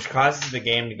 which causes the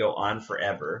game to go on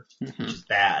forever, which is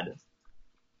bad.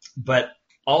 But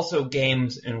also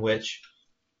games in which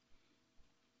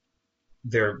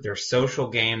they're social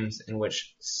games in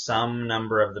which some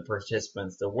number of the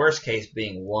participants, the worst case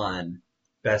being one,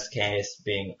 best case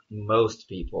being most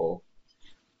people,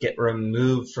 get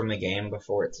removed from the game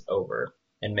before it's over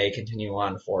and may continue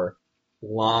on for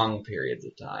long periods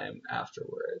of time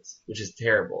afterwards, which is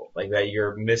terrible. Like, that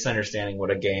you're misunderstanding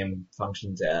what a game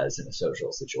functions as in a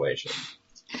social situation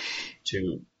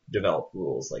to develop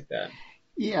rules like that.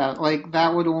 Yeah, like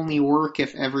that would only work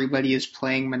if everybody is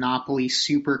playing Monopoly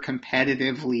super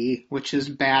competitively, which is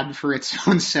bad for its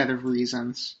own set of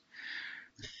reasons.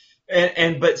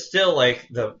 But still, like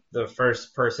the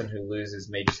first person who loses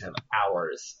may just have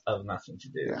hours of nothing to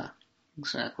do Yeah,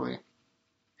 exactly.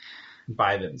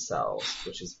 by themselves,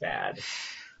 which is bad.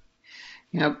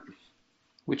 Yep.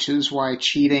 Which is why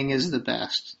cheating is the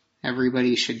best.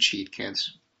 Everybody should cheat,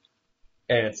 kids.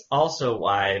 And it's also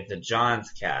why the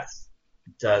Jawnzcast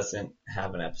doesn't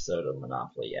have an episode of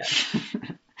Monopoly yet.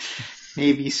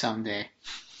 Maybe someday.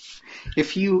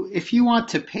 If you want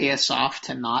to pay us off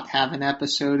to not have an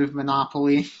episode of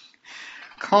Monopoly,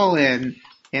 call in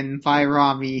and buy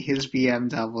Rami his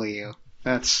BMW.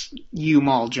 That's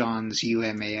Umal Johns,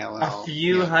 UMALL. A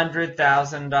few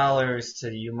 $100,000 to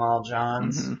Umal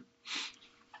Johns. Mm-hmm.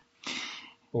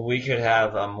 We could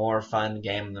have a more fun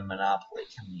game than Monopoly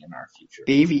coming in our future.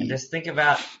 Baby. And just think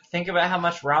about how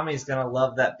much Rami's gonna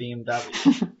love that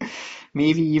BMW.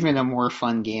 Maybe even a more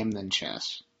fun game than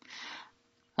chess.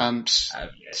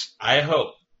 I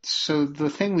hope. So the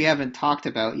thing we haven't talked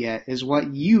about yet is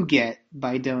what you get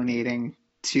by donating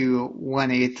to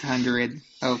 1-800.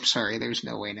 Oh, sorry, there's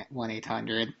no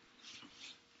 1-800.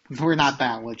 We're not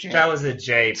that legit. That was a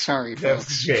J. Sorry, that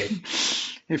folks. was a J.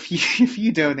 If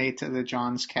you donate to the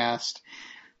Jawnzcast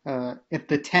at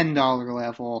the $10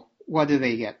 level, what do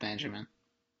they get, Benjamin?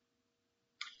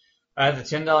 At the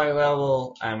 $10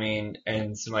 level, I mean,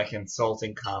 and some like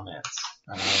insulting comments.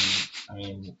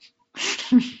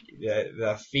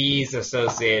 The fees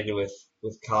associated with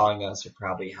calling us are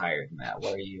probably higher than that.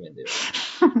 What are you into?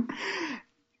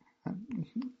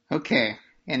 Okay,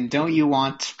 and don't you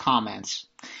want comments?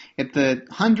 At the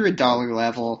 $100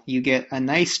 level, you get a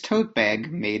nice tote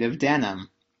bag made of denim.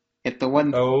 At the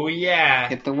Oh yeah.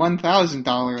 At the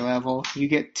 $1,000 level, you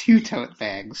get 2 tote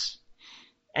bags.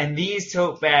 And these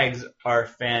tote bags are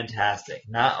fantastic.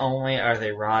 Not only are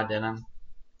they raw denim,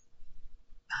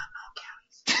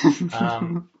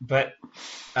 but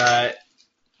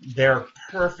they're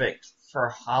perfect for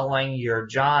hauling your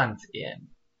Johns in.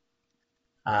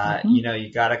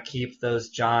 You gotta keep those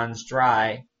Johns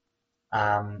dry.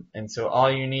 And so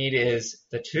all you need is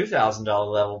the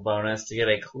 $2,000 level bonus to get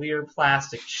a clear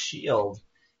plastic shield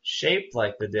shaped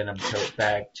like the denim tote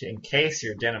bag to encase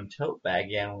your denim tote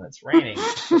bag in when it's raining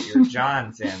to put your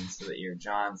Johns in so that your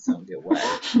Johns don't get wet.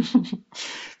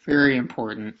 Very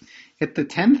important. At the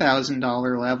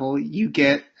 $10,000 level, you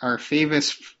get our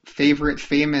favorite,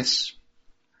 famous,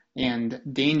 and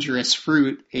dangerous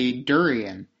fruit, a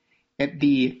durian. At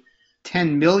the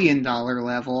 $10 million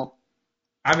level...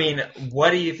 I mean, what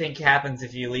do you think happens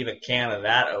if you leave a can of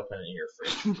that open in your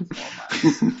fridge for 4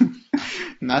 months?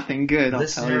 Nothing good, I'll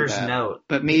tell you that. Note.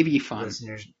 But maybe fun.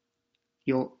 Fun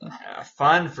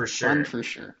for sure. Fun for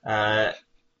sure.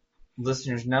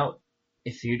 Listeners note,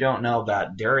 if you don't know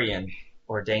about durian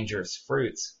or dangerous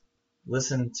fruits,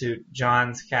 listen to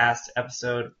Jawnzcast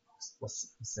episode.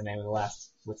 What's the name of the last?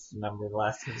 What's the number of the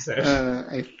last episode?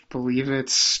 I believe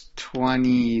it's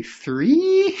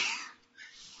 23.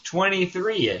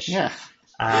 23-ish. Yeah.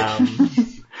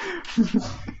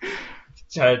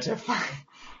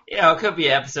 It could be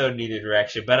an episode in either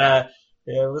direction, but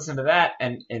listen to that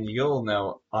and you'll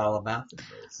know all about the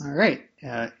quiz. All right.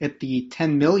 At the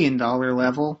 $10 million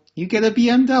level, you get a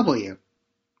BMW.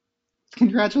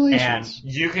 Congratulations.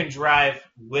 And you can drive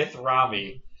with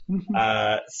Rami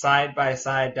side by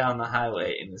side down the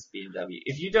highway in this BMW.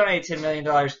 If you donate $10 million,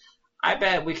 I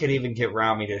bet we could even get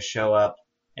Rami to show up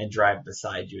and drive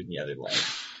beside you in the other lane.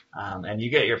 And you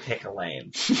get your pick of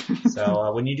lanes.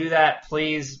 So when you do that,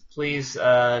 please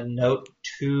note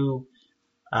to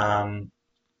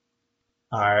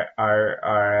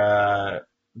our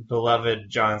beloved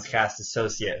Jawnzcast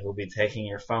associate who will be taking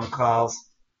your phone calls,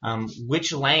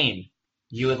 which lane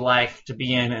you would like to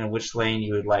be in and which lane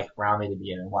you would like Rami to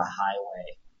be in and what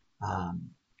highway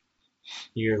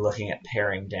you're looking at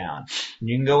paring down. And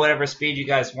you can go whatever speed you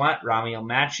guys want. Rami will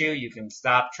match you. You can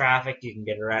stop traffic. You can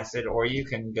get arrested, or you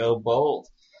can go bold.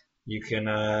 You can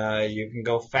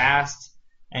go fast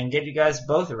and get you guys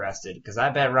both arrested. Because I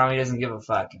bet Rami doesn't give a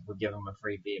fuck if we give him a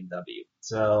free BMW.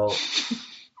 So,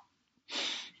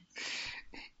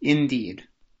 indeed,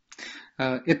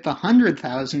 at the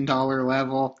 $100,000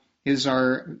 level is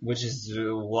our, which is a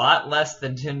lot less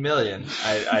than 10 million.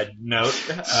 I'd note.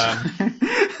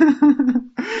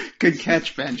 Good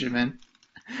catch, Benjamin.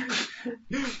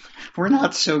 We're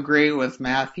not so great with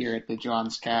math here at the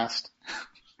Jawnzcast.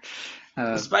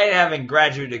 Despite having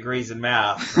graduate degrees in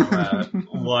math from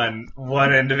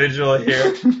one individual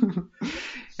here.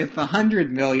 At the $100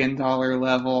 million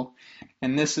level,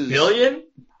 and this is... Billion?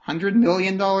 $100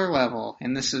 million level.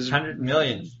 And this is 100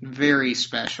 million. very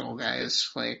special,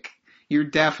 guys. Like, you're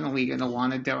definitely going to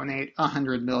want to donate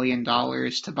 $100 million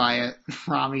to buy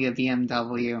Rami a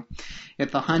BMW.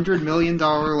 At the $100 million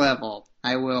level,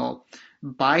 I will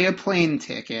buy a plane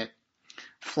ticket,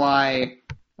 fly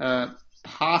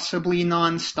possibly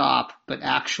nonstop, but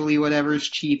actually whatever's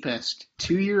cheapest,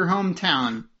 to your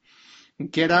hometown,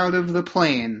 get out of the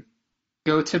plane,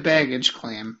 go to baggage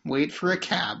claim, wait for a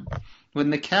cab. When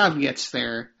the cab gets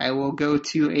there, I will go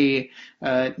to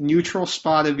a neutral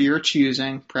spot of your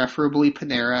choosing, preferably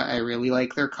Panera. I really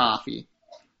like their coffee.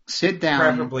 Sit down.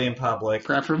 Preferably in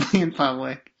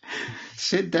public.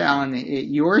 Sit down at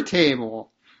your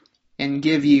table and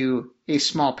give you a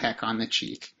small peck on the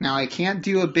cheek. Now, I can't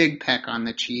do a big peck on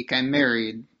the cheek. I'm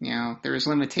married. You know, there's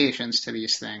limitations to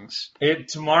these things.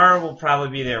 Tomorrow we'll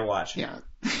probably be there watching. Yeah.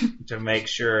 To make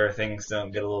sure things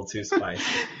don't get a little too spicy.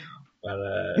 But,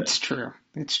 It's true.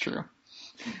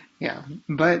 Yeah.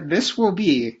 But this will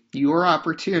be your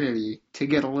opportunity to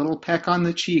get a little peck on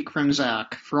the cheek from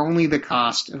Zach for only the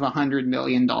cost of $100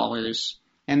 million.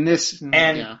 And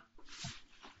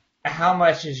how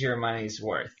much is your money's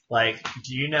worth? Like,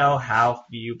 do you know how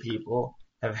few people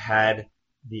have had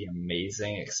the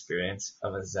amazing experience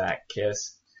of a Zach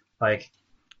kiss? Like,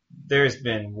 there's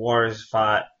been wars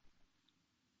fought,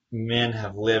 men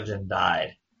have lived and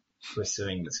died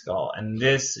pursuing this goal. And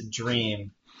this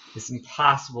dream, this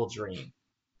impossible dream,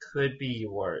 could be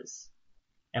yours.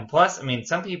 And plus, I mean,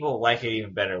 some people like it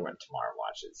even better when Tamar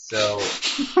watches. So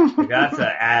that's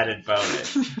an added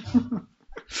bonus.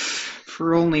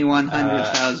 For only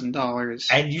 $100,000.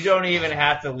 And you don't even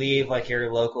have to leave like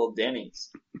your local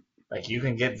Denny's. Like, you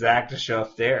can get Zach to show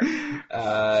up there.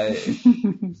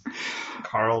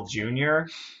 Carl Jr.,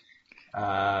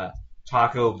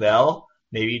 Taco Bell,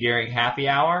 maybe during happy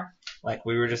hour, like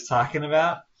we were just talking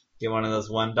about. Get one of those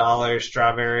 $1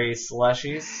 strawberry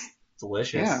slushies.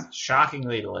 Delicious. Yeah.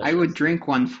 Shockingly delicious. I would drink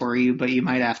one for you, but you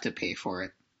might have to pay for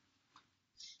it.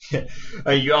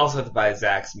 You also have to buy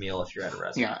Zach's meal if you're at a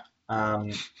restaurant.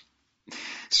 Yeah.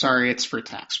 Sorry, it's for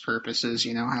tax purposes.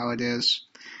 You know how it is.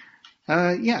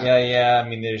 Yeah. Yeah. I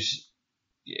mean,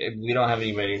 we don't have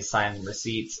anybody to sign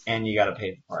receipts, and you got to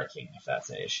pay for parking if that's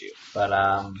an issue. But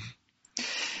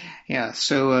yeah.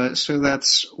 So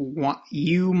that's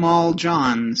U Mall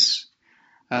Johns.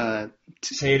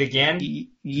 Say it again.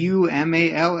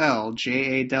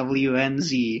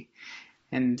 UMALLJAWNZ,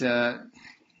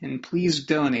 and please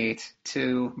donate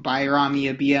to buy Rami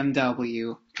a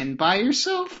BMW and buy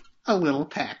yourself a little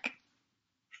peck.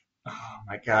 Oh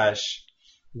my gosh.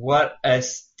 What a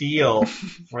steal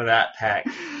for that pack.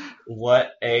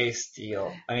 What a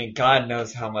steal. I mean, God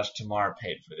knows how much Tamar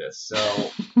paid for this,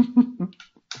 so.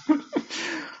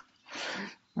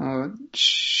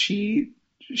 She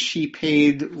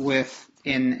paid with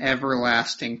an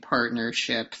everlasting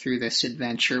partnership through this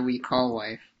adventure we call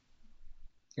life.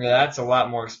 Yeah, that's a lot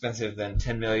more expensive than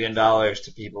 $10 million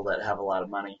to people that have a lot of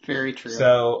money. Very true.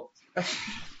 So.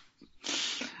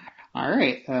 All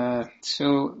right.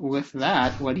 So with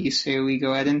that, what do you say we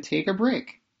go ahead and take a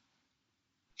break?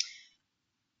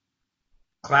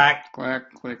 Clack.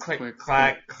 Clack, click, Click, click,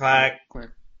 clack, clack.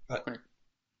 click, click.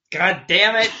 God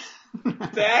damn it,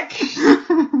 Zach.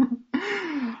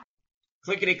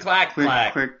 Clickety clack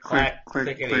clack. Click, clack,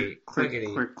 click, clickety, click, click,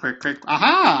 clickety. click, click, click.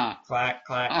 Aha! Clack,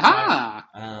 clack, Aha!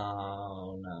 clack.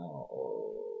 Oh, no.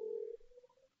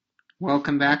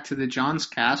 Welcome back to the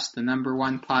Jawnzcast, the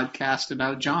 #1 podcast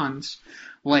about Johns.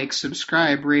 Like,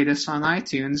 subscribe, rate us on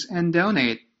iTunes, and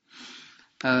donate.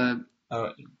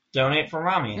 Donate for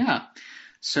Rami. Yeah.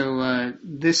 So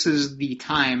this is the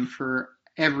time for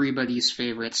everybody's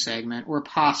favorite segment, or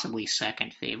possibly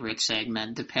second favorite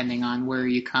segment, depending on where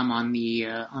you come on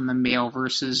the mail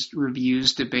versus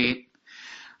reviews debate.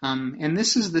 And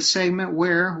this is the segment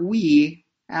where we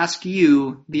ask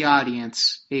you, the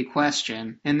audience, a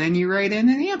question, and then you write in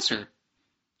an answer.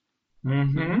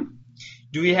 Mm-hmm.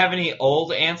 Do we have any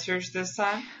old answers this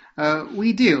time?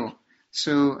 We do.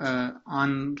 So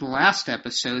on the last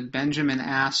episode, Benjamin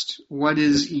asked, what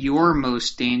is your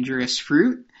most dangerous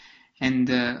fruit?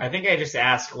 And I think I just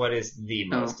asked, what is the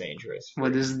most dangerous fruit?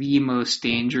 What is the most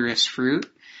dangerous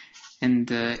fruit?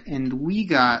 And we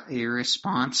got a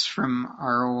response from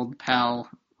our old pal,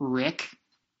 Rick.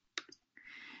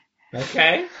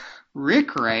 Okay.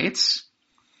 Rick writes,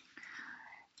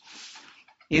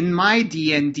 in my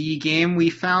D&D game, we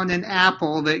found an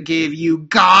apple that gave you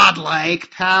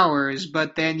godlike powers,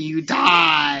 but then you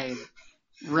died.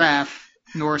 Ref,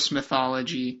 Norse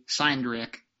mythology, signed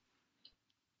Rick.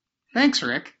 Thanks,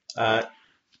 Rick. I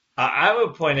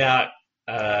would point out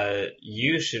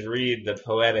you should read the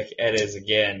Poetic Eddas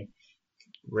again,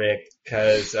 Rick,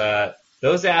 because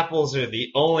those apples are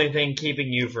the only thing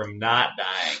keeping you from not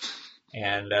dying.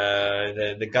 And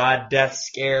the god death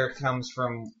scare comes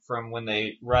from when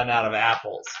they run out of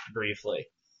apples, briefly.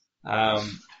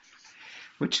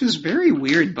 Which is very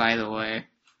weird, by the way.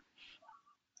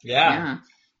 Yeah.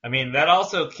 I mean, that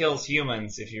also kills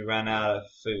humans if you run out of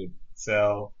food.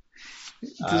 So,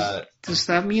 does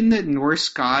that mean that Norse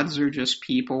gods are just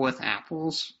people with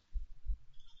apples?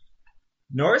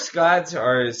 Norse gods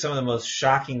are some of the most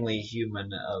shockingly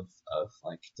human of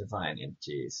like divine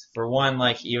entities. For one,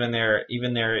 like even their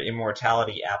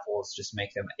immortality apples just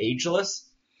make them ageless,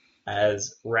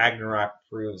 as Ragnarok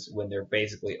proves when they're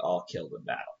basically all killed in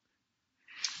battle.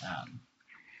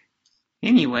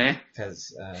 Anyway,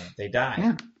 because they die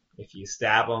yeah. if you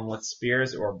stab them with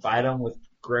spears or bite them with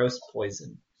gross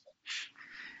poison.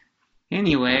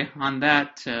 Anyway, on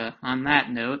that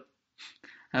note,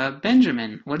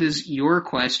 Benjamin, what is your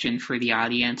question for the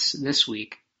audience this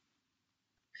week?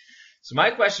 So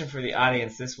my question for the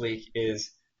audience this week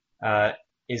is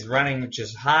running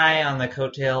just high on the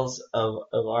coattails of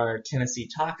our Tennessee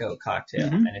Taco cocktail.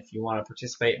 Mm-hmm. And if you want to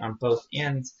participate on both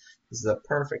ends, this is a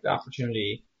perfect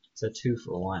opportunity to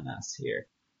 2-for-1 us here.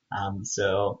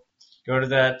 So go to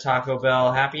the Taco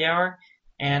Bell happy hour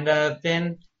and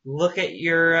then look at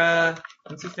your,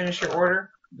 once you finish your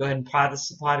order, go ahead and pause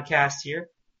the podcast here.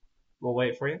 We'll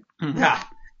wait for you. Mm-hmm.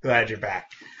 Glad you're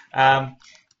back.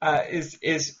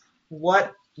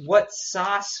 What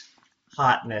sauce,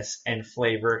 hotness, and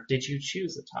flavor did you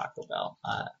choose at Taco Bell?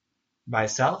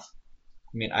 Myself,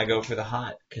 I mean, I go for the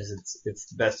hot because it's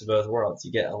the best of both worlds.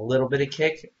 You get a little bit of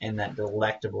kick and that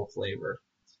delectable flavor.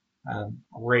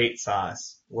 Great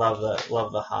sauce. Love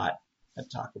the hot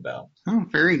at Taco Bell. Oh,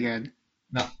 very good.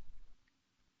 No,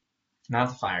 not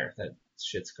the fire. That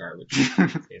shit's garbage.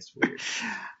 It tastes weird.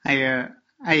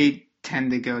 I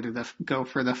tend to go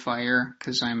for the fire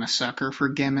because I'm a sucker for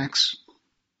gimmicks.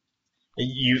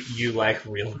 You like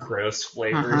real gross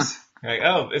flavors. You're like,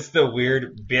 oh, it's the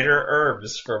weird bitter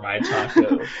herbs for my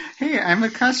taco. Hey, I'm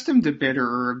accustomed to bitter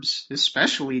herbs,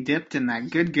 especially dipped in that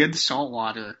good salt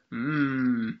water.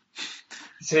 Mmm.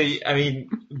 So, I mean,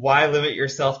 why limit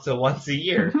yourself to once a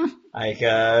year? Like,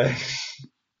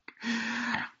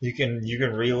 you can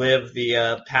relive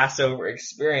the Passover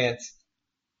experience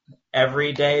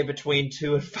every day between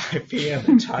 2 and 5 p.m.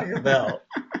 at Taco Bell.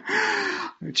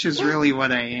 Which is really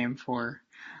what I aim for.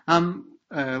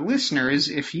 Listeners,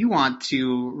 if you want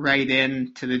to write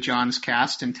in to the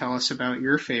Jawnzcast and tell us about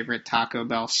your favorite Taco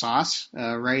Bell sauce,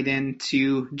 write in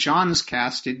to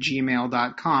Jawnzcast at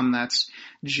gmail.com. That's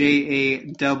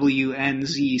JAWNZCAST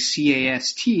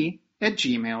at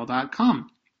gmail.com.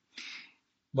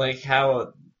 Like how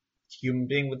a human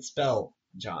being would spell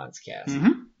Jawnzcast.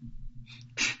 Mm-hmm.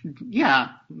 Yeah,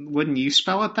 wouldn't you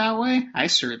spell it that way? I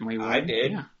certainly would. I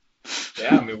did.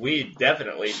 Yeah, I mean, we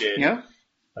definitely did. Yep.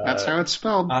 That's how it's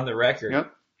spelled. On the record.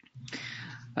 Yep.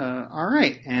 All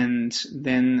right, and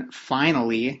then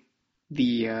finally,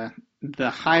 the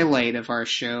highlight of our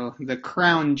show, the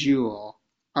crown jewel,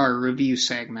 our review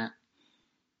segment.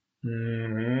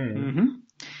 Mm-hmm. Mm-hmm.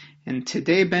 And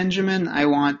today, Benjamin, I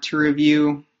want to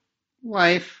review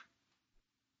Life.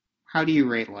 How do you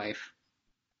rate Life?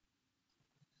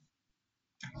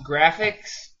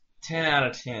 Graphics, 10 out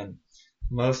of 10.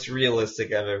 Most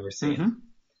realistic I've ever seen.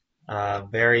 Mm-hmm.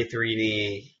 Very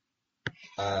 3D.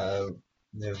 The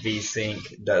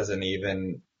VSync doesn't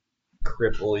even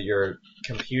cripple your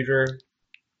computer.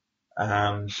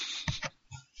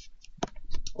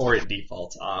 Or it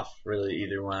defaults off. Really,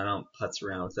 either one. I don't putz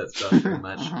around with that stuff too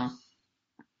much.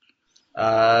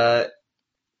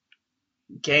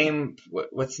 Game,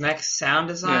 what's next? Sound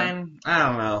design? Yeah. I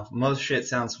don't know. Most shit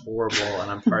sounds horrible, and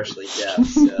I'm partially deaf,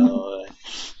 so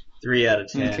 3 out of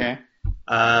 10. Okay.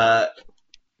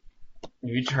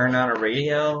 You turn on a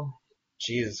radio?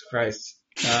 Jesus Christ.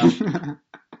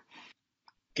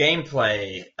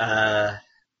 Gameplay.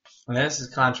 This is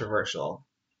controversial,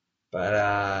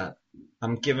 but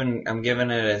I'm giving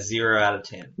it a 0 out of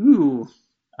 10. Ooh.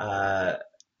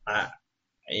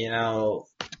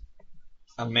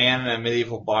 A man in a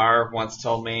medieval bar once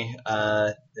told me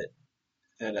that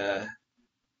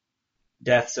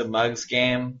Death's a Mugs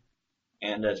game,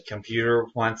 and a computer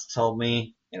once told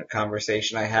me in a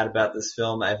conversation I had about this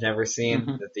film I've never seen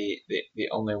that the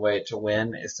only way to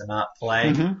win is to not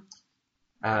play.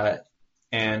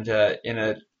 And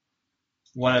in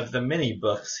one of the many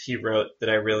books he wrote that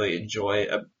I really enjoy,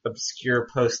 obscure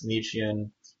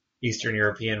post-Nietzschean Eastern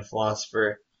European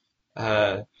philosopher,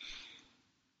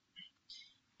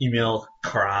 Emil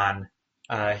Karan,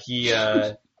 he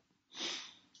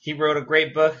he wrote a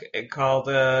great book called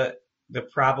The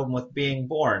Problem with Being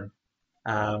Born.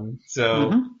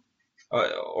 Mm-hmm.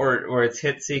 Or its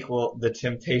hit sequel, The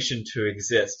Temptation to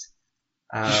Exist,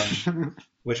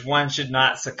 which one should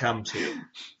not succumb to.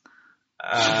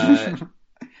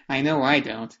 I know I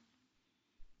don't.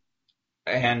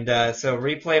 And so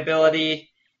replayability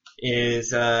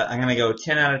is, I'm going to go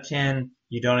 10 out of 10.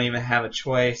 You don't even have a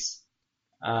choice.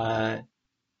 The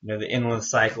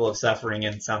endless cycle of suffering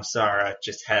and samsara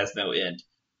just has no end.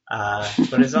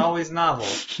 But it's always novel.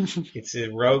 It's a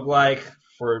roguelike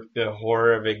for the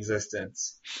horror of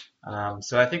existence.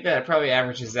 So I think that it probably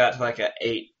averages out to like a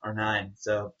 8 or 9.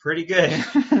 So pretty good.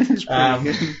 It's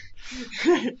pretty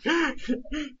good.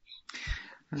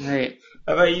 All right.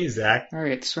 How about you, Zach? All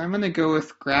right. So I'm going to go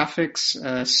with graphics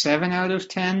 7 out of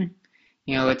 10.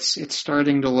 It's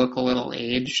starting to look a little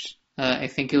aged. I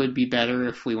think it would be better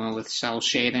if we went with cell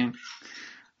shading.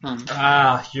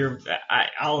 I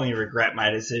only regret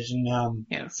my decision.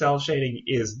 Yeah. Cell shading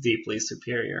is deeply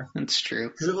superior. That's true.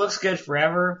 Because it looks good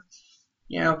forever.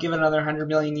 Give it another 100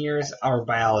 million years, our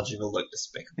biology will look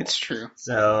despicable. It's true.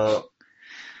 So,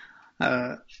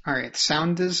 all right.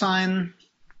 Sound design.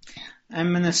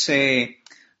 I'm gonna say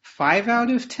 5 out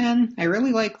of 10. I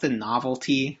really like the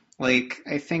novelty. Like,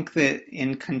 I think that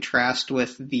in contrast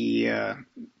with the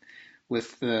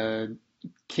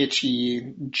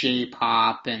kitschy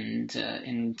J-pop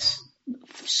and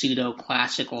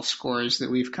pseudo-classical scores that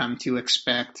we've come to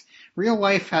expect, real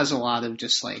life has a lot of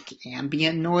just like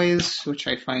ambient noise, which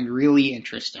I find really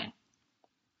interesting.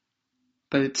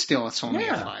 But it's only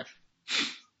a 5.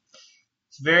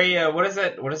 It's very, what is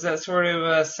that sort of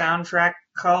soundtrack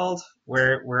called?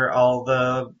 Where all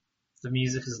the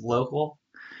music is local?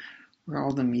 Where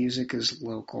all the music is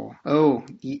local. Oh,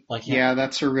 yeah,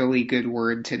 that's a really good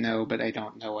word to know, but I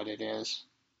don't know what it is.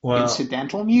 Well,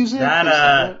 incidental music?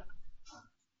 Say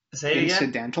it again?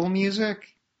 Incidental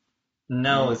music?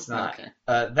 No, it's not. Okay.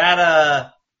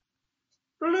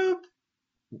 Bloop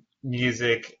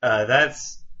music,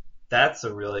 that's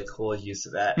a really cool use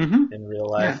of that in real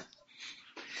life.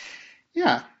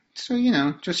 Yeah. So,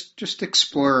 just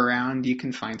explore around. You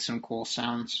can find some cool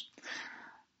sounds.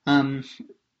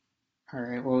 All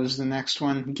right, what was the next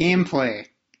one? Gameplay.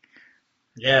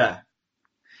 Yeah.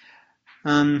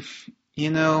 5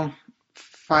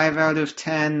 out of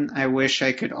 10. I wish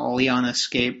I could ollie on a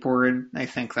skateboard. I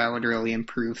think that would really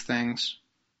improve things.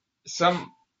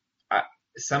 Some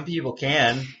people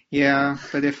can. Yeah,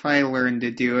 but if I learn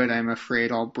to do it, I'm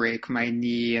afraid I'll break my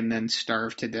knee and then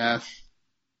starve to death.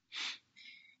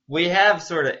 We have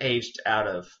sort of aged out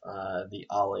of the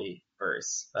ollie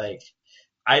verse. Like,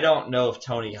 I don't know if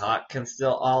Tony Hawk can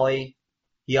still ollie.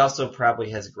 He also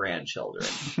probably has grandchildren.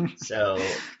 So,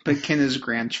 but can his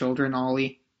grandchildren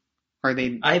ollie? Are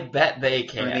they? I bet they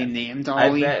can. Are they named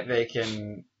ollie? I bet they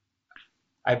can.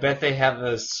 I bet they have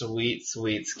those sweet,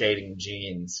 sweet skating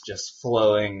genes just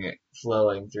flowing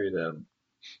through them.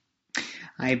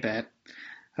 I bet.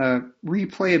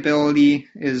 Replayability,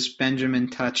 as Benjamin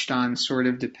touched on, sort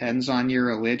of depends on your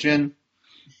religion.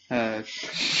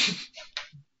 It's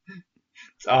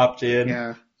opt-in.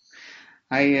 Yeah.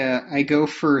 I go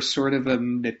for sort of a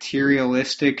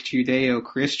materialistic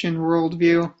Judeo-Christian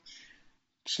worldview.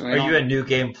 So Are you a New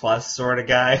Game Plus sort of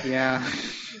guy? Yeah.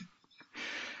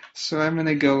 So I'm going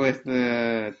to go with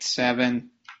 7.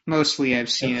 Mostly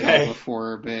I've seen it all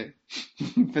before, but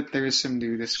there's some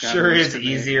new discoveries. Sure is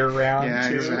easier round, yeah,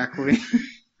 too. Exactly.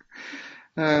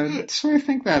 So I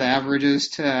think that averages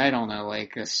to, I don't know,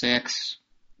 like a 6.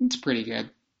 It's pretty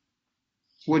good.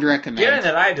 Would recommend. Given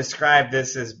that I described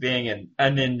this as being an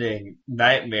unending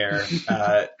nightmare.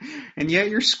 And yet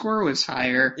your score was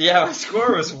higher. Yeah, my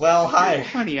score was well high.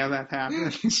 Funny how that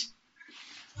happens.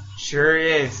 Sure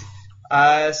is.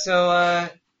 So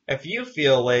if you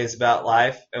feel ways about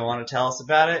life and want to tell us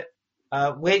about it,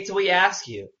 wait till we ask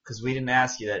you, because we didn't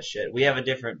ask you that shit. We have a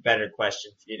different, better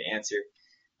question for you to answer.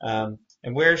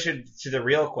 And where should, to the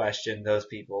real question, those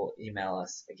people email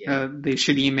us again? They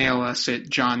should email us at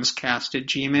Jawnzcast at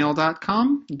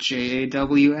gmail.com,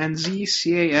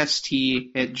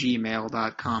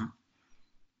 JAWNZCAST@gmail.com.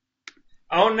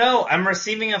 Oh no, I'm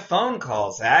receiving a phone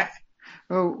call, Zach.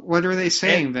 Oh, what are they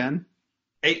saying then?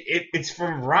 It's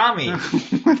from Rami.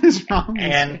 What is Rami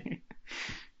saying?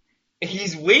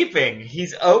 He's weeping.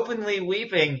 He's openly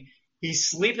weeping. He's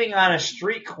sleeping on a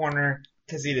street corner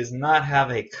because he does not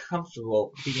have a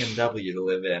comfortable BMW to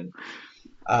live in.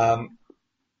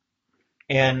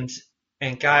 And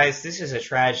guys, this is a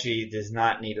tragedy he does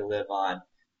not need to live on.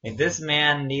 And this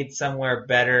man needs somewhere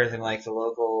better than like the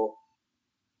local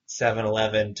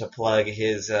 7-Eleven to plug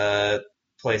his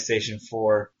PlayStation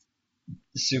 4.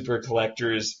 super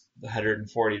collector's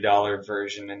 $140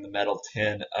 version in the metal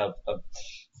tin of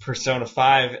Persona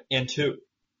 5 into,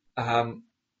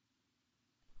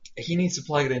 he needs to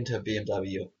plug it into a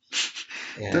BMW.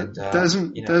 And,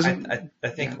 I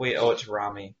think we owe it to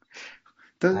Rami.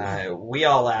 We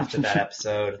all laughed at that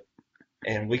episode,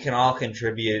 and we can all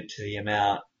contribute to the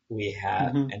amount we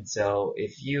have. Mhm. And so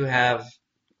if you have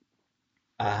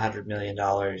 $100 million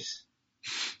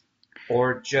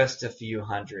or just a few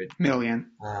hundred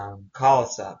million, call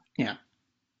us up. Yeah.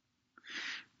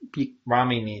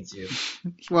 Rami needs you.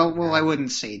 Well, I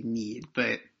wouldn't say need,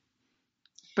 but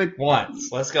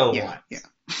once. Let's go once. Yeah.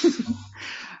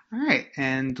 All right,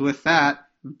 and with that,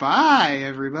 bye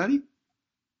everybody.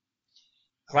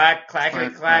 Clack, clack,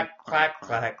 clack, clack,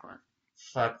 clack.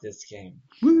 Fuck this game.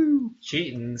 Woo!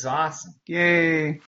 Cheating's awesome. Yay!